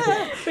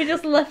 We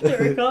just left it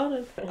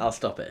recorded. I'll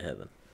stop it here then.